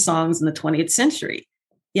important songs in the 20th century,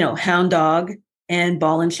 Hound Dog and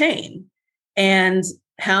Ball and Chain. And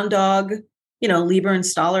Hound Dog, Lieber and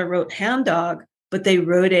Staller wrote Hound Dog, but they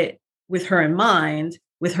wrote it with her in mind,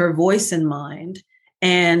 with her voice in mind.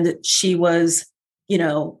 And she was,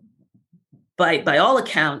 by all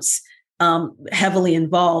accounts, heavily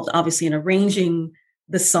involved, obviously, in arranging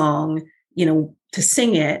the song, to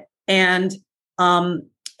sing it. And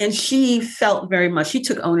she felt very much, she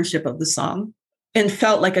took ownership of the song and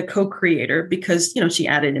felt like a co-creator because, she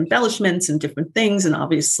added embellishments and different things. And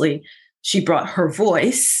obviously she brought her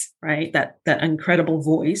voice, right? That incredible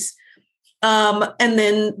voice. And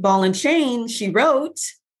then Ball and Chain, she wrote,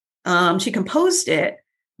 she composed it,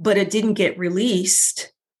 but it didn't get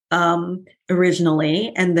released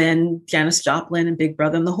originally. And then Janis Joplin and Big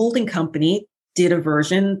Brother and the Holding Company did a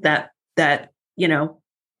version that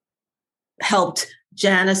helped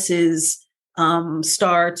Janis's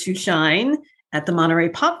star to shine at the Monterey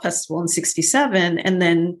Pop Festival in '67. And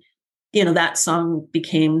then, that song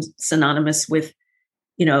became synonymous with,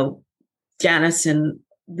 Janis and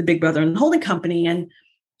the Big Brother and the Holding Company.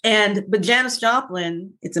 But Janis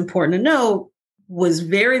Joplin, it's important to know, was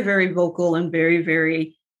very, very vocal and very,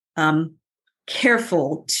 very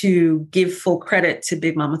careful to give full credit to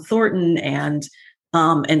Big Mama Thornton and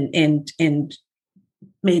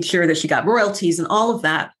made sure that she got royalties and all of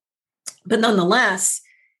that. But nonetheless,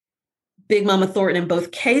 Big Mama Thornton in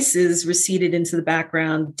both cases receded into the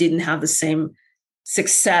background, didn't have the same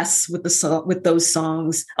success with those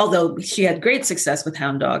songs, although she had great success with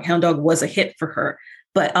Hound Dog. Hound Dog was a hit for her,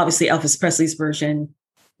 but obviously Elvis Presley's version,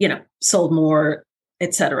 sold more,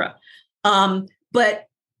 etc. But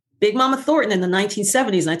Big Mama Thornton in the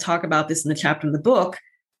 1970s, and I talk about this in the chapter in the book,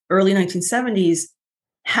 early 1970s,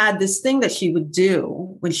 had this thing that she would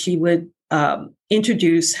do when she would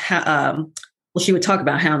introduce, she would talk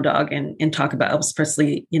about Hound Dog and talk about Elvis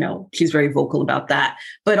Presley. She's very vocal about that.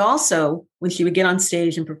 But also when she would get on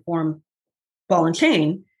stage and perform Ball and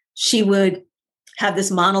Chain, she would have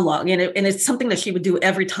this monologue, and it's something that she would do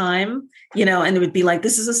every time, and it would be like,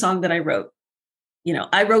 this is a song that I wrote.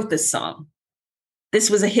 I wrote this song. This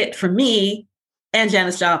was a hit for me and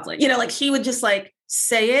Janis Joplin. She would just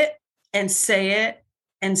say it and say it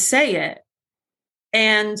and say it.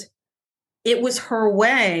 And it was her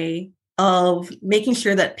way of making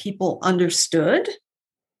sure that people understood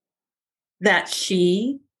that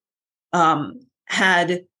she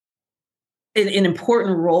had an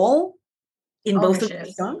important role in both of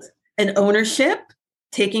these songs, and ownership,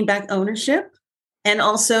 taking back ownership, and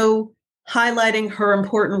also highlighting her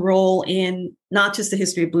important role in not just the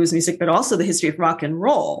history of blues music, but also the history of rock and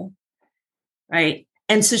roll, right?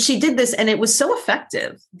 And so she did this, and it was so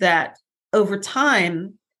effective that over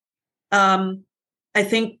time, I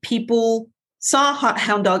think people saw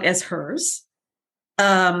Hound Dog as hers.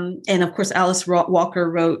 And of course, Alice Walker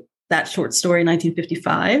wrote that short story in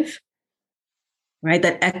 1955, right?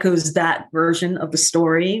 That echoes that version of the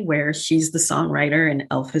story where she's the songwriter and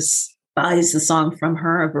Elvis buys the song from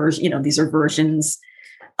her. A version, these are versions,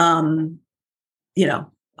 hard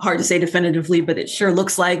to say definitively, but it sure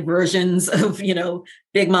looks like versions of,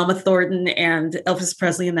 Big Mama Thornton and Elvis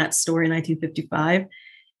Presley in that story in 1955.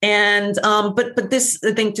 And, but this,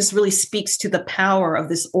 I think, just really speaks to the power of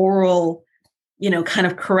this oral, kind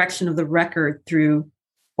of correction of the record through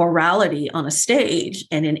orality on a stage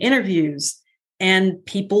and in interviews. And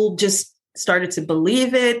people just started to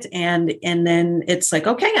believe it. And then it's like,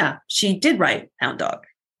 okay, yeah, she did write Hound Dog.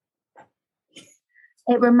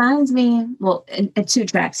 It reminds me, in two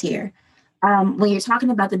tracks here. When you're talking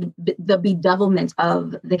about the bedevilment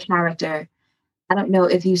of the character, I don't know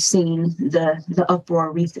if you've seen the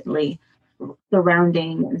uproar recently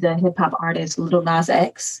surrounding the hip hop artist Lil Nas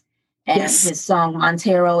X and his song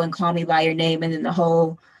Montero and Call Me by Your Name, and then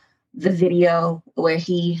the video where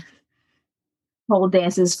he pole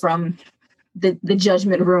dances from the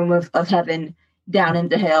judgment room of heaven down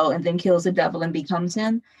into hell and then kills the devil and becomes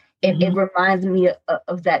him. It reminds me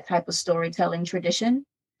of that type of storytelling tradition,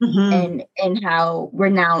 and how we're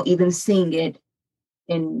now even seeing it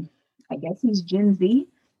in, I guess he's Gen Z,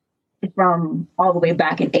 from all the way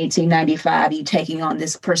back in 1895, you taking on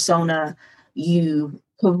this persona, you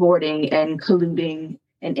cavorting and colluding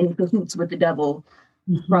and in cahoots with the devil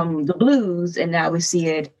from the blues. And now we see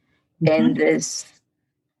it in this,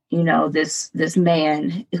 this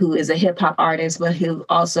man who is a hip hop artist, but who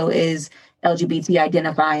also is LGBT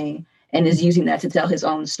identifying and is using that to tell his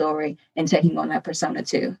own story and taking on that persona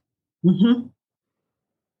too. It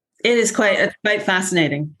is quite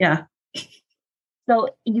fascinating. Yeah. So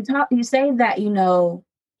you say that,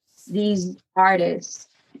 these artists,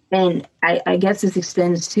 and I guess this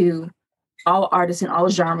extends to all artists in all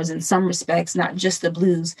genres in some respects, not just the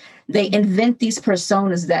blues, they invent these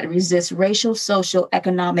personas that resist racial, social,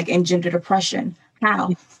 economic, and gender oppression. How?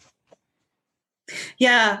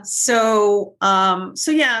 Yeah. So I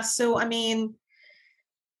mean,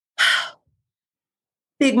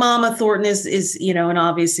 Big Mama Thornton is an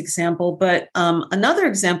obvious example, but another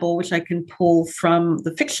example which I can pull from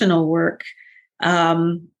the fictional work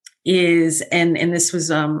is, and this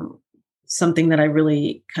was something that I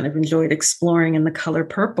really kind of enjoyed exploring in The Color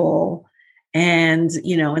Purple, and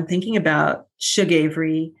and thinking about Shug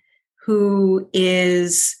Avery, who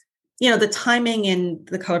is, the timing in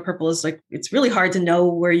The Color Purple is like, it's really hard to know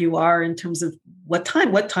where you are in terms of what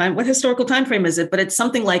historical time frame is it, but it's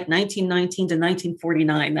something like 1919 to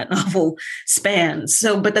 1949 that novel spans.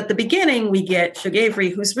 So, but at the beginning we get Shug Avery,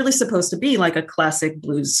 who's really supposed to be like a classic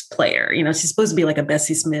blues player. She's supposed to be like a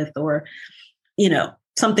Bessie Smith or,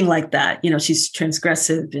 something like that. She's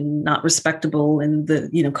transgressive and not respectable and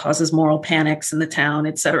causes moral panics in the town,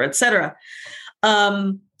 et cetera, et cetera.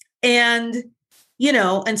 And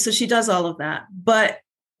so she does all of that. But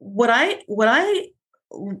what I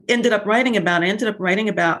ended up writing about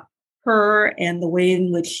her and the way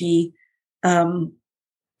in which she, and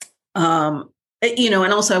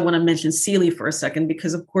also I want to mention Seeley for a second,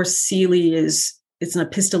 because of course Seeley it's an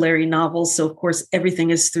epistolary novel. So of course everything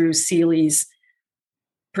is through Seeley's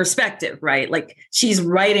perspective, right? Like she's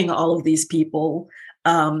writing all of these people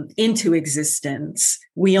into existence.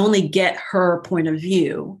 We only get her point of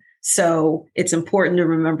view. So it's important to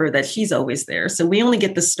remember that she's always there. So we only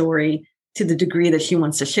get the story to the degree that she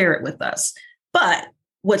wants to share it with us. But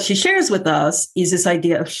what she shares with us is this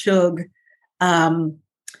idea of Shug,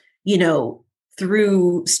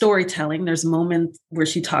 through storytelling. There's a moment where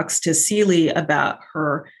she talks to Seeley about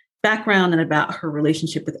her background and about her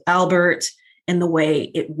relationship with Albert and the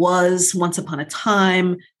way it was once upon a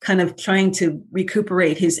time, kind of trying to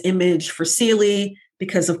recuperate his image for Seeley,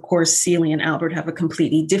 because of course, Seeley and Albert have a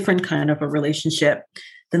completely different kind of a relationship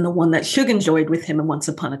than the one that Shug enjoyed with him in Once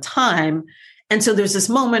Upon a Time. And so there's this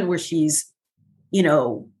moment where she's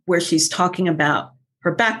talking about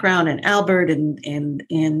her background and Albert and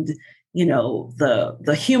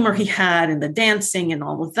the humor he had and the dancing and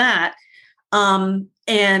all of that. And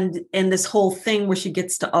this whole thing where she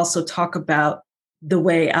gets to also talk about the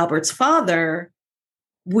way Albert's father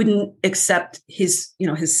wouldn't accept his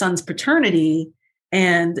son's paternity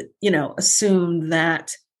and, assume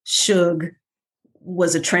that Shug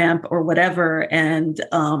was a tramp or whatever. And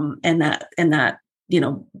that,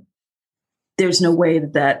 there's no way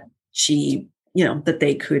that she, that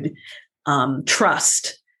they could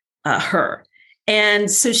trust her.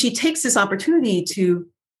 And so she takes this opportunity to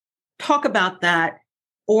talk about that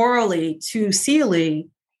orally to Seeley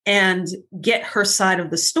and get her side of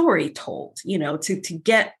the story told, to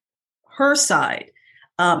get her side.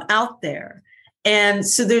 out there. And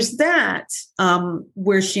so there's that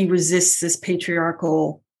where she resists this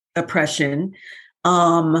patriarchal oppression.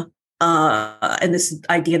 And this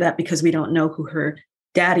idea that because we don't know who her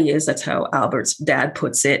daddy is, that's how Albert's dad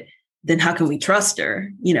puts it, then how can we trust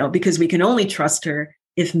her? Because we can only trust her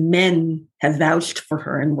if men have vouched for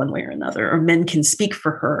her in one way or another, or men can speak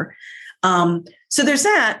for her. So there's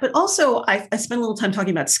that. But also I spent a little time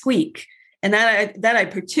talking about Squeak, and that I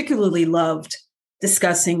particularly loved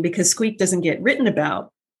discussing because Squeak doesn't get written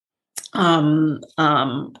about. I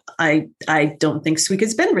don't think Squeak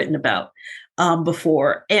has been written about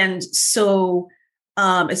before. And so,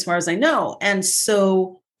 as far as I know, and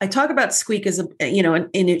so I talk about Squeak as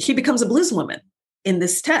and she becomes a blues woman in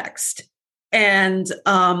this text. And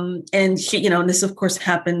she, and this of course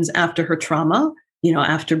happens after her trauma,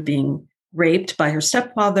 after being raped by her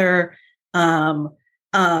stepfather.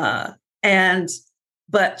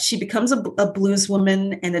 But she becomes a blues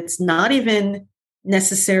woman, and it's not even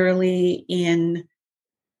necessarily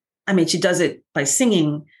she does it by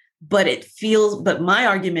singing, but but my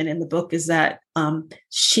argument in the book is that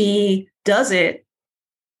she does it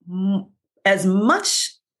as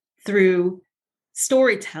much through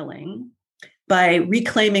storytelling by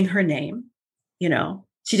reclaiming her name.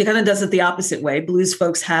 She kind of does it the opposite way. Blues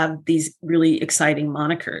folks have these really exciting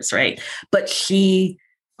monikers, right? But she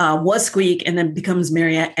was Squeak and then becomes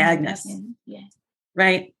Mary Agnes. Yeah.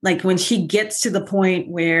 Right? Like when she gets to the point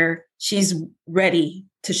where she's ready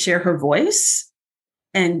to share her voice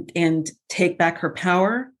and take back her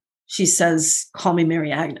power, she says, "Call me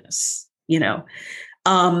Mary Agnes,"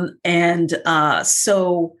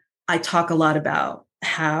 So I talk a lot about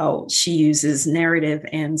how she uses narrative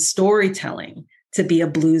and storytelling to be a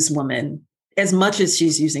blues woman as much as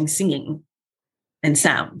she's using singing and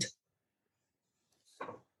sound.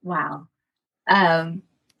 Wow. There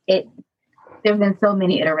have been so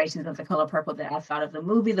many iterations of The Color Purple that I thought of the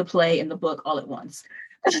movie, the play, and the book all at once.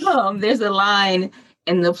 There's a line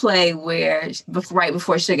in the play where right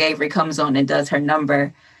before Sugar Avery comes on and does her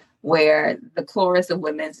number, where the chorus of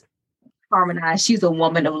women harmonize, "She's a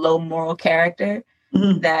woman of low moral character,"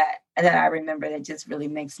 that I remember, that just really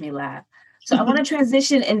makes me laugh. So I want to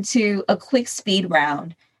transition into a quick speed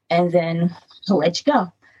round, and then I'll let you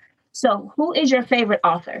go. So who is your favorite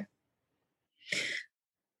author?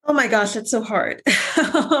 Oh my gosh, that's so hard.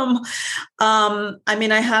 I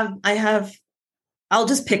have, I'll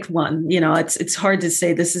just pick one. It's hard to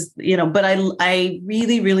say this is, but I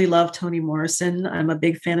really, really love Toni Morrison. I'm a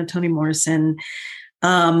big fan of Toni Morrison.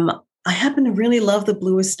 I happen to really love The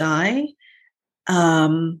Bluest Eye.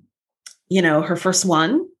 Her first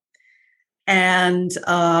one. And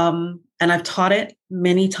I've taught it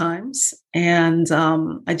many times. And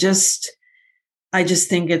I just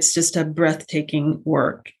think it's just a breathtaking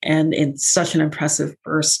work, and it's such an impressive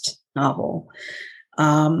first novel.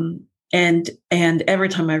 And every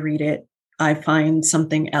time I read it, I find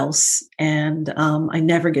something else, and I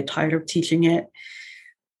never get tired of teaching it.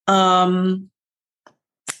 I'll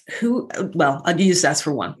use that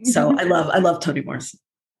for one. So I love Toni Morrison.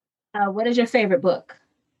 What is your favorite book?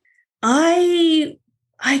 I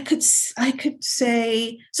could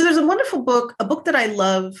say, so there's a wonderful book, a book that I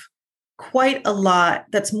love quite a lot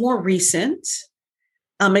that's more recent.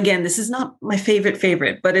 Again, this is not my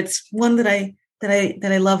favorite, but it's one that I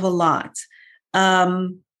love a lot.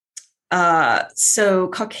 So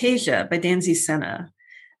Caucasia by Danzy Senna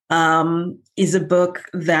is a book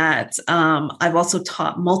that I've also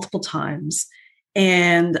taught multiple times.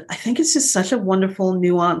 And I think it's just such a wonderful,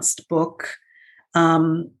 nuanced book.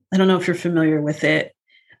 I don't know if you're familiar with it,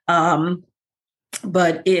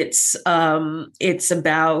 but it's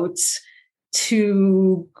about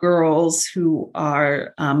two girls who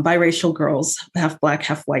are biracial girls, half Black,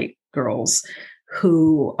 half white girls,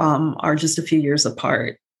 who are just a few years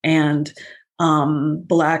apart, and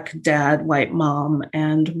Black dad, white mom,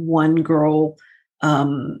 and one girl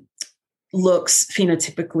looks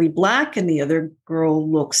phenotypically Black and the other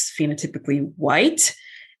girl looks phenotypically white.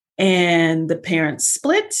 And the parents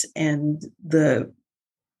split, and the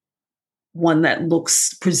one that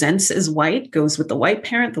presents as white goes with the white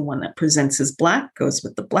parent. The one that presents as Black goes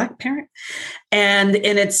with the Black parent. And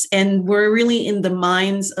we're really in the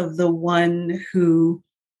minds of the one who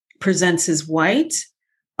presents as white.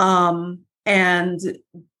 But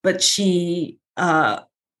she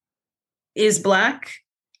is Black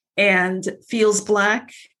and feels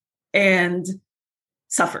Black and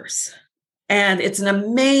suffers. And it's an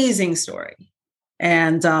amazing story.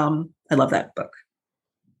 And I love that book.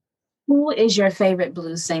 Who is your favorite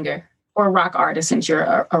blues singer or rock artist, since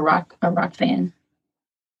you're a rock fan?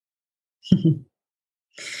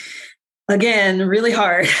 Again, really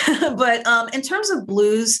hard. But in terms of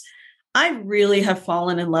blues, I really have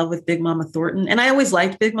fallen in love with Big Mama Thornton. And I always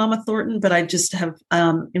liked Big Mama Thornton, but I just have,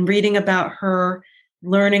 in reading about her,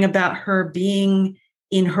 learning about her, being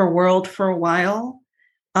in her world for a while,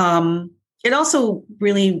 it also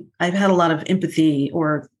really, I've had a lot of empathy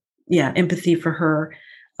empathy for her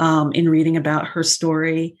in reading about her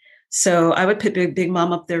story. So I would put Big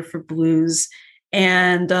Mom up there for blues.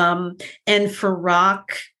 And for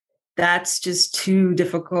rock, that's just too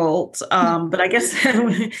difficult. But I guess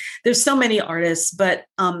there's so many artists, but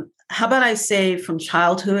how about I say from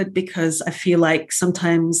childhood, because I feel like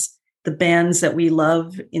sometimes the bands that we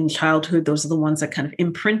love in childhood, those are the ones that kind of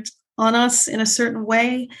imprint on us in a certain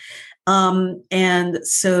way. And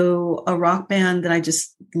so a rock band that I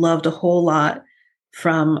just loved a whole lot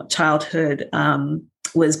from childhood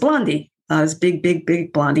was Blondie. I was a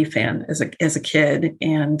big Blondie fan as a kid.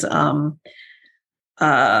 And so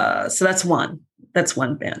that's one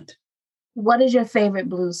band. What is your favorite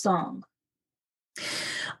blues song?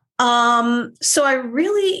 So I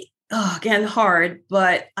really, again, hard,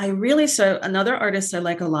 but so another artist I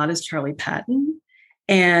like a lot is Charlie Patton.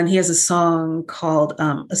 And he has a song called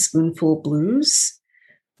A Spoonful Blues,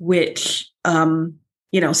 which,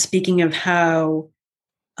 speaking of how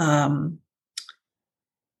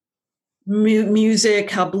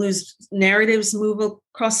music, how blues narratives move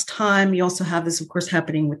across time, you also have this, of course,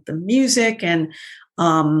 happening with the music. And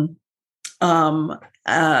so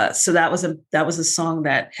that was a song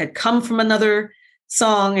that had come from another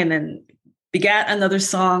song and then begat another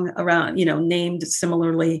song around, named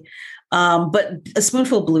similarly. But A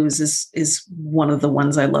Spoonful Blues is one of the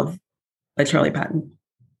ones I love by Charlie Patton.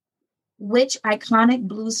 Which iconic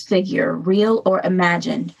blues figure, real or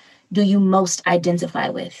imagined, do you most identify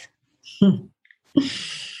with? You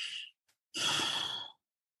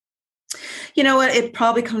know what? It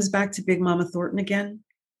probably comes back to Big Mama Thornton again,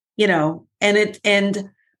 and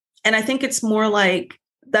I think it's more like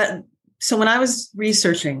that. So when I was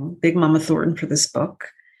researching Big Mama Thornton for this book,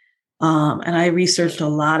 and I researched a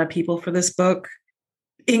lot of people for this book,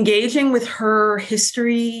 engaging with her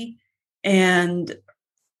history and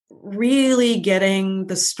really getting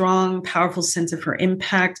the strong, powerful sense of her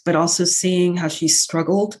impact, but also seeing how she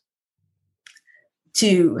struggled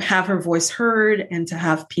to have her voice heard and to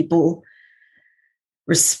have people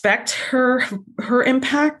respect her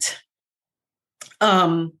impact.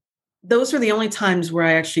 Those were the only times where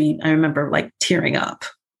I remember like tearing up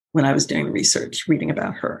when I was doing research, reading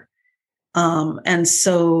about her. And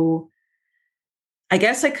so I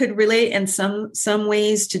guess I could relate in some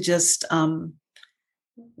ways to just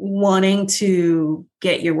wanting to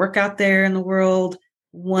get your work out there in the world,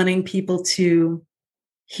 wanting people to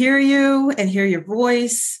hear you and hear your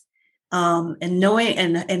voice, and knowing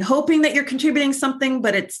and hoping that you're contributing something.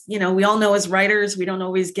 But it's, we all know as writers, we don't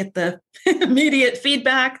always get the immediate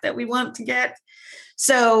feedback that we want to get.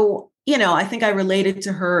 So, I think I related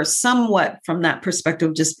to her somewhat from that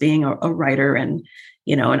perspective, just being a writer and,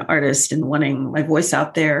 an artist and wanting my voice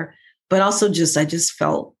out there, but also I just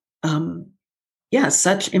felt,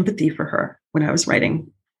 such empathy for her when I was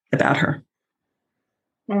writing about her.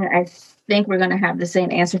 And I think we're going to have the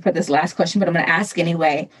same answer for this last question, but I'm going to ask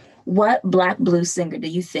anyway. What Black blues singer do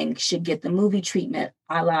you think should get the movie treatment,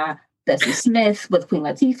 a la Bessie Smith with Queen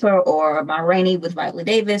Latifah, or Ma Rainey with Viola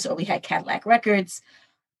Davis, or we had Cadillac Records?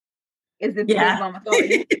 Is it Big Mama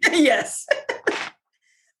Thornton? Yes.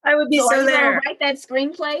 I would be so there. Write that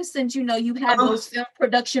screenplay since you have those film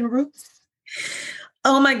production roots?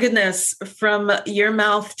 Oh my goodness. From your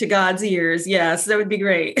mouth to God's ears. Yes, that would be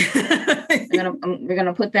great. We're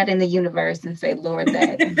gonna put that in the universe and say, Lord,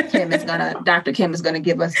 that Dr. Kim is gonna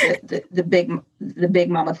give us the Big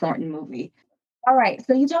Mama Thornton movie. All right.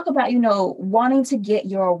 So you talk about, wanting to get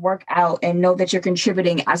your work out and know that you're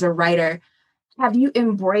contributing as a writer. Have you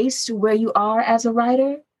embraced where you are as a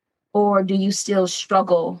writer, or do you still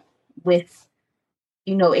struggle with,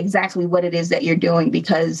 exactly what it is that you're doing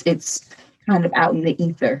because it's kind of out in the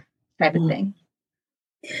ether type of thing?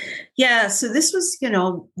 Yeah. So this was,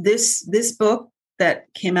 this book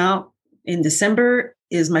that came out in December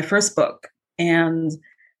is my first book. And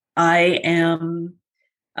I am,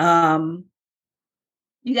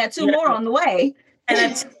 you got two more on the way.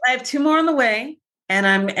 And I have two more on the way. And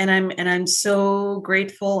I'm so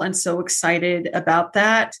grateful and so excited about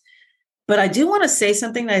that. But I do want to say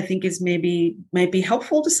something that I think is might be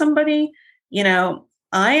helpful to somebody. I'm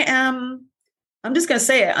just going to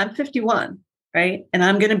say it. I'm 51, right? And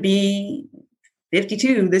I'm going to be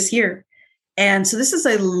 52 this year. And so this is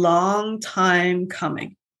a long time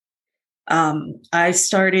coming. I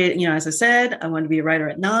started, as I said, I wanted to be a writer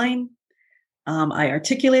at 9. I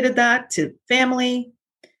articulated that to family.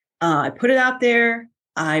 I put it out there.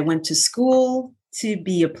 I went to school to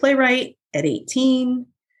be a playwright at 18.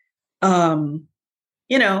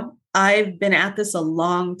 I've been at this a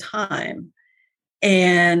long time.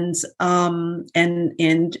 And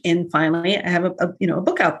finally I have a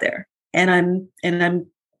book out there, and I'm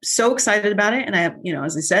so excited about it. And I have,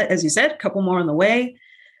 as you said, a couple more on the way.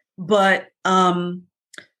 But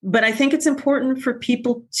I think it's important for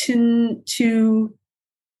people to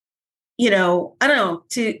I don't know,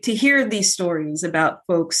 to hear these stories about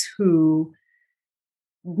folks who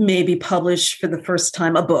maybe publish for the first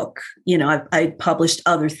time a book. I published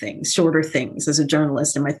other things, shorter things as a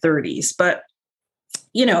journalist in my 30s. But,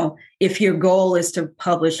 if your goal is to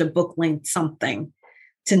publish a book length something,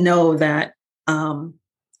 to know that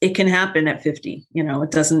it can happen at 50,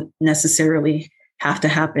 it doesn't necessarily have to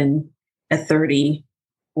happen at 30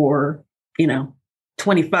 or,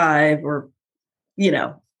 25 or,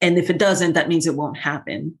 and if it doesn't, that means it won't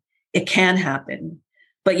happen. It can happen.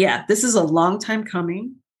 But yeah, this is a long time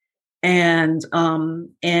coming. And I'm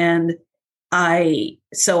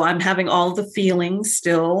having all the feelings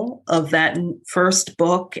still of that first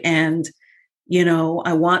book. And,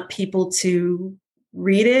 I want people to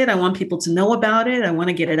read it. I want people to know about it. I want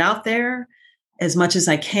to get it out there as much as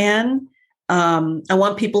I can. I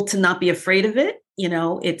want people to not be afraid of it.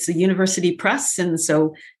 It's a university press. And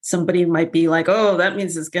so somebody might be like, oh, that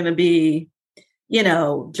means it's going to be,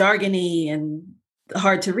 jargony and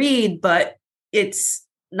hard to read, but it's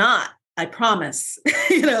not, I promise.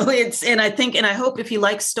 And I hope if you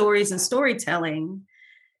like stories and storytelling,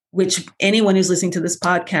 which anyone who's listening to this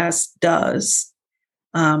podcast does,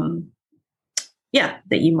 that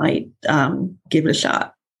you might give it a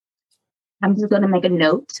shot. I'm just going to make a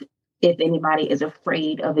note. If anybody is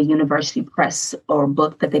afraid of a university press or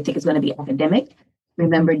book that they think is going to be academic,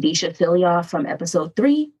 remember Deisha Philyaw from episode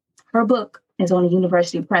 3. Her book is on a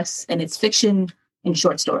university press, and it's fiction and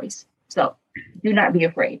short stories. So do not be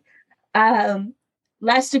afraid.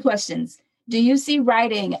 Last 2 questions. Do you see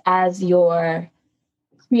writing as your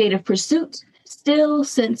creative pursuit still,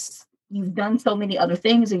 since you've done so many other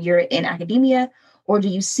things and you're in academia, or do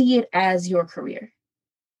you see it as your career?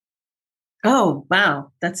 Oh,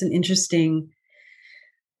 wow. That's an interesting.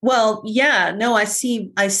 Well, yeah, no, I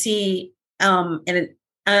see, and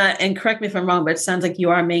correct me if I'm wrong, but it sounds like you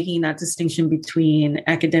are making that distinction between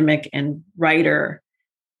academic and writer.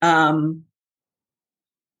 Am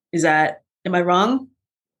I wrong?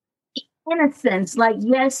 In a sense, like,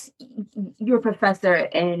 yes, you're a professor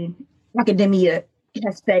and academia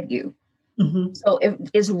has fed you. Mm-hmm. So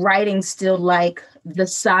is writing still like the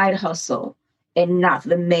side hustle and not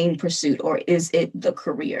the main pursuit, or is it the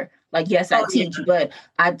career? Like, yes, I teach, but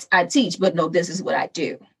I teach, but no, this is what I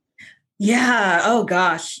do. Yeah. Oh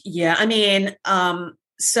gosh. Yeah. I mean, and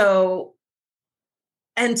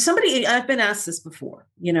I've been asked this before,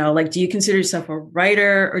 do you consider yourself a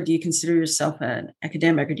writer, or do you consider yourself an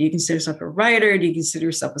academic, or do you consider yourself a writer? Do you consider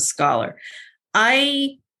yourself a scholar?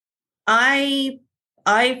 I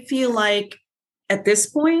feel like at this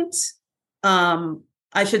point,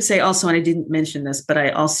 I should say also, and I didn't mention this, but I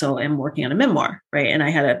also am working on a memoir, right? And I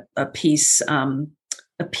had a piece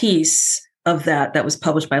of that was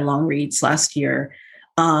published by Longreads last year,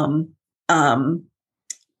 called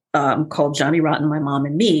Johnny Rotten, My Mom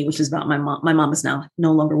and Me, which is about my mom. My mom is now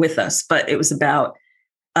no longer with us, but it was about,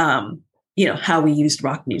 how we used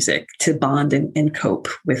rock music to bond and cope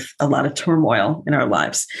with a lot of turmoil in our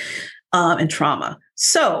lives, and trauma.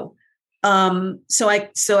 So I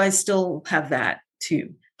still have that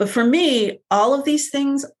too. But for me, all of these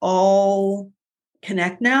things all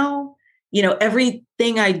connect now.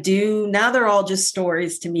 Everything I do now, they're all just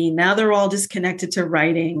stories to me. Now they're all just connected to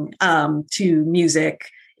writing, to music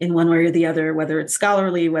in one way or the other, whether it's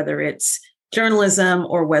scholarly, whether it's journalism,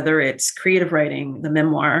 or whether it's creative writing, the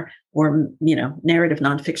memoir, or, narrative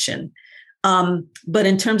nonfiction. But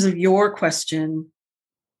in terms of your question,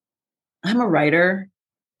 I'm a writer.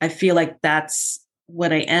 I feel like that's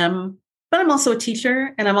what I am, but I'm also a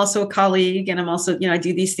teacher, and I'm also a colleague, and I'm also, I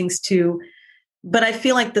do these things too. But I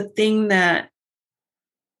feel like the thing that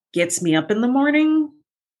gets me up in the morning,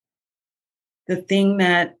 the thing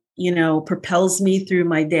that, propels me through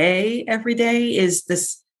my day every day, is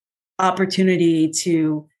this opportunity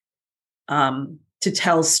to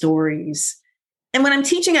tell stories. And when I'm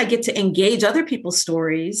teaching, I get to engage other people's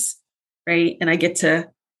stories, right? And I get to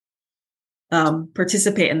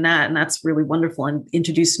participate in that. And that's really wonderful, and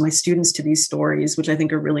introduce my students to these stories, which I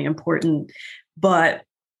think are really important. But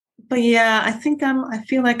yeah, I feel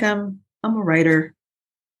like I'm a writer.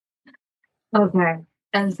 Okay.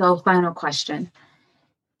 And so final question.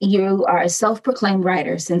 You are a self-proclaimed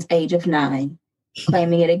writer since age of 9,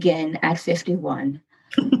 claiming it again at 51.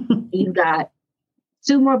 You've got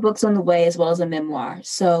 2 more books on the way as well as a memoir.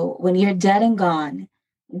 So when you're dead and gone,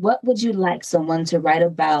 what would you like someone to write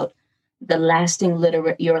about your lasting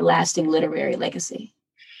literary legacy?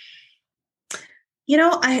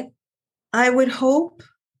 I would hope,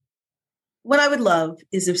 what I would love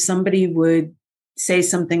is if somebody would say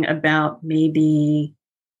something about maybe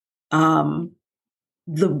the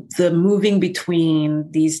moving between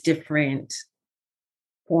these different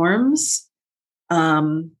forms,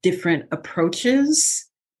 different approaches,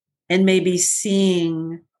 and maybe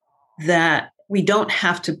seeing that we don't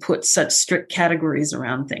have to put such strict categories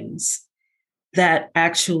around things, that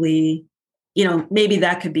actually, maybe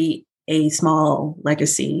that could be a small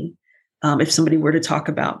legacy. If somebody were to talk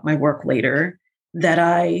about my work later, that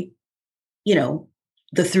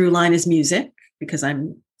the through line is music because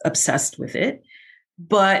I'm obsessed with it.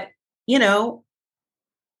 But,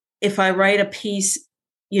 if I write a piece,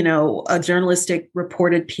 a journalistic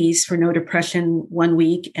reported piece for No Depression one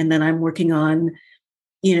week, and then I'm working on,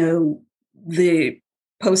 the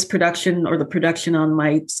post-production or the production on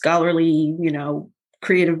my scholarly,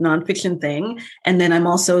 creative nonfiction thing. And then I'm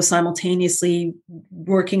also simultaneously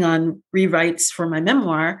working on rewrites for my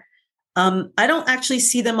memoir. I don't actually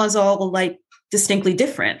see them as all like distinctly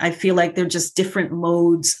different. I feel like they're just different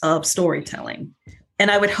modes of storytelling. And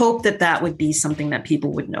I would hope that that would be something that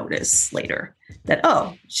people would notice later, that,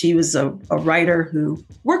 oh, she was a writer who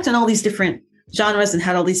worked in all these different genres and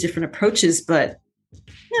had all these different approaches, but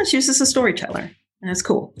she was just a storyteller. And that's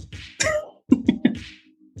cool.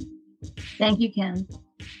 Thank you, Kim.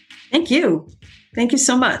 Thank you. Thank you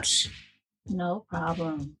so much. No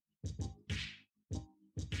problem.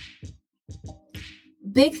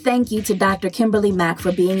 Big thank you to Dr. Kimberly Mack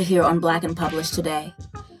for being here on Black and Published today.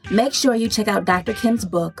 Make sure you check out Dr. Kim's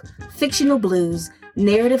book, Fictional Blues,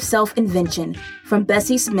 Narrative Self-Invention, From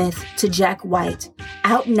Bessie Smith to Jack White,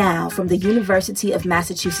 out now from the University of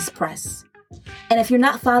Massachusetts Press. And if you're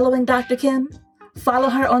not following Dr. Kim, follow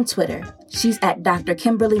her on Twitter. She's at Dr.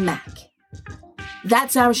 Kimberly Mack.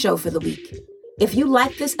 That's our show for the week. If you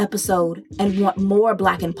like this episode and want more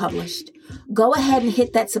Black and Published, go ahead and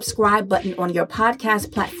hit that subscribe button on your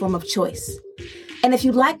podcast platform of choice. And if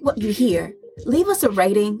you like what you hear, leave us a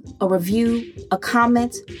rating, a review, a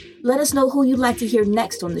comment. Let us know who you'd like to hear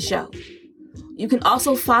next on the show. You can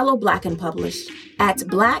also follow Black and Published at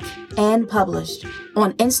Black and Published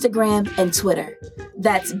on Instagram and Twitter.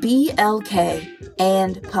 That's BLK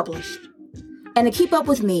and Published. And to keep up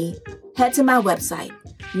with me, head to my website,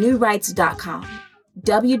 newrights.com,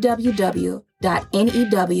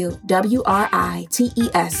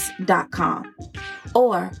 www.newrites.com,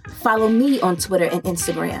 or follow me on Twitter and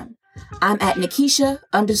Instagram. I'm at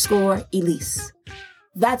Nikisha_Elise.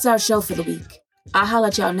 That's our show for the week. I'll holler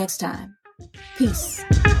at y'all next time. Peace.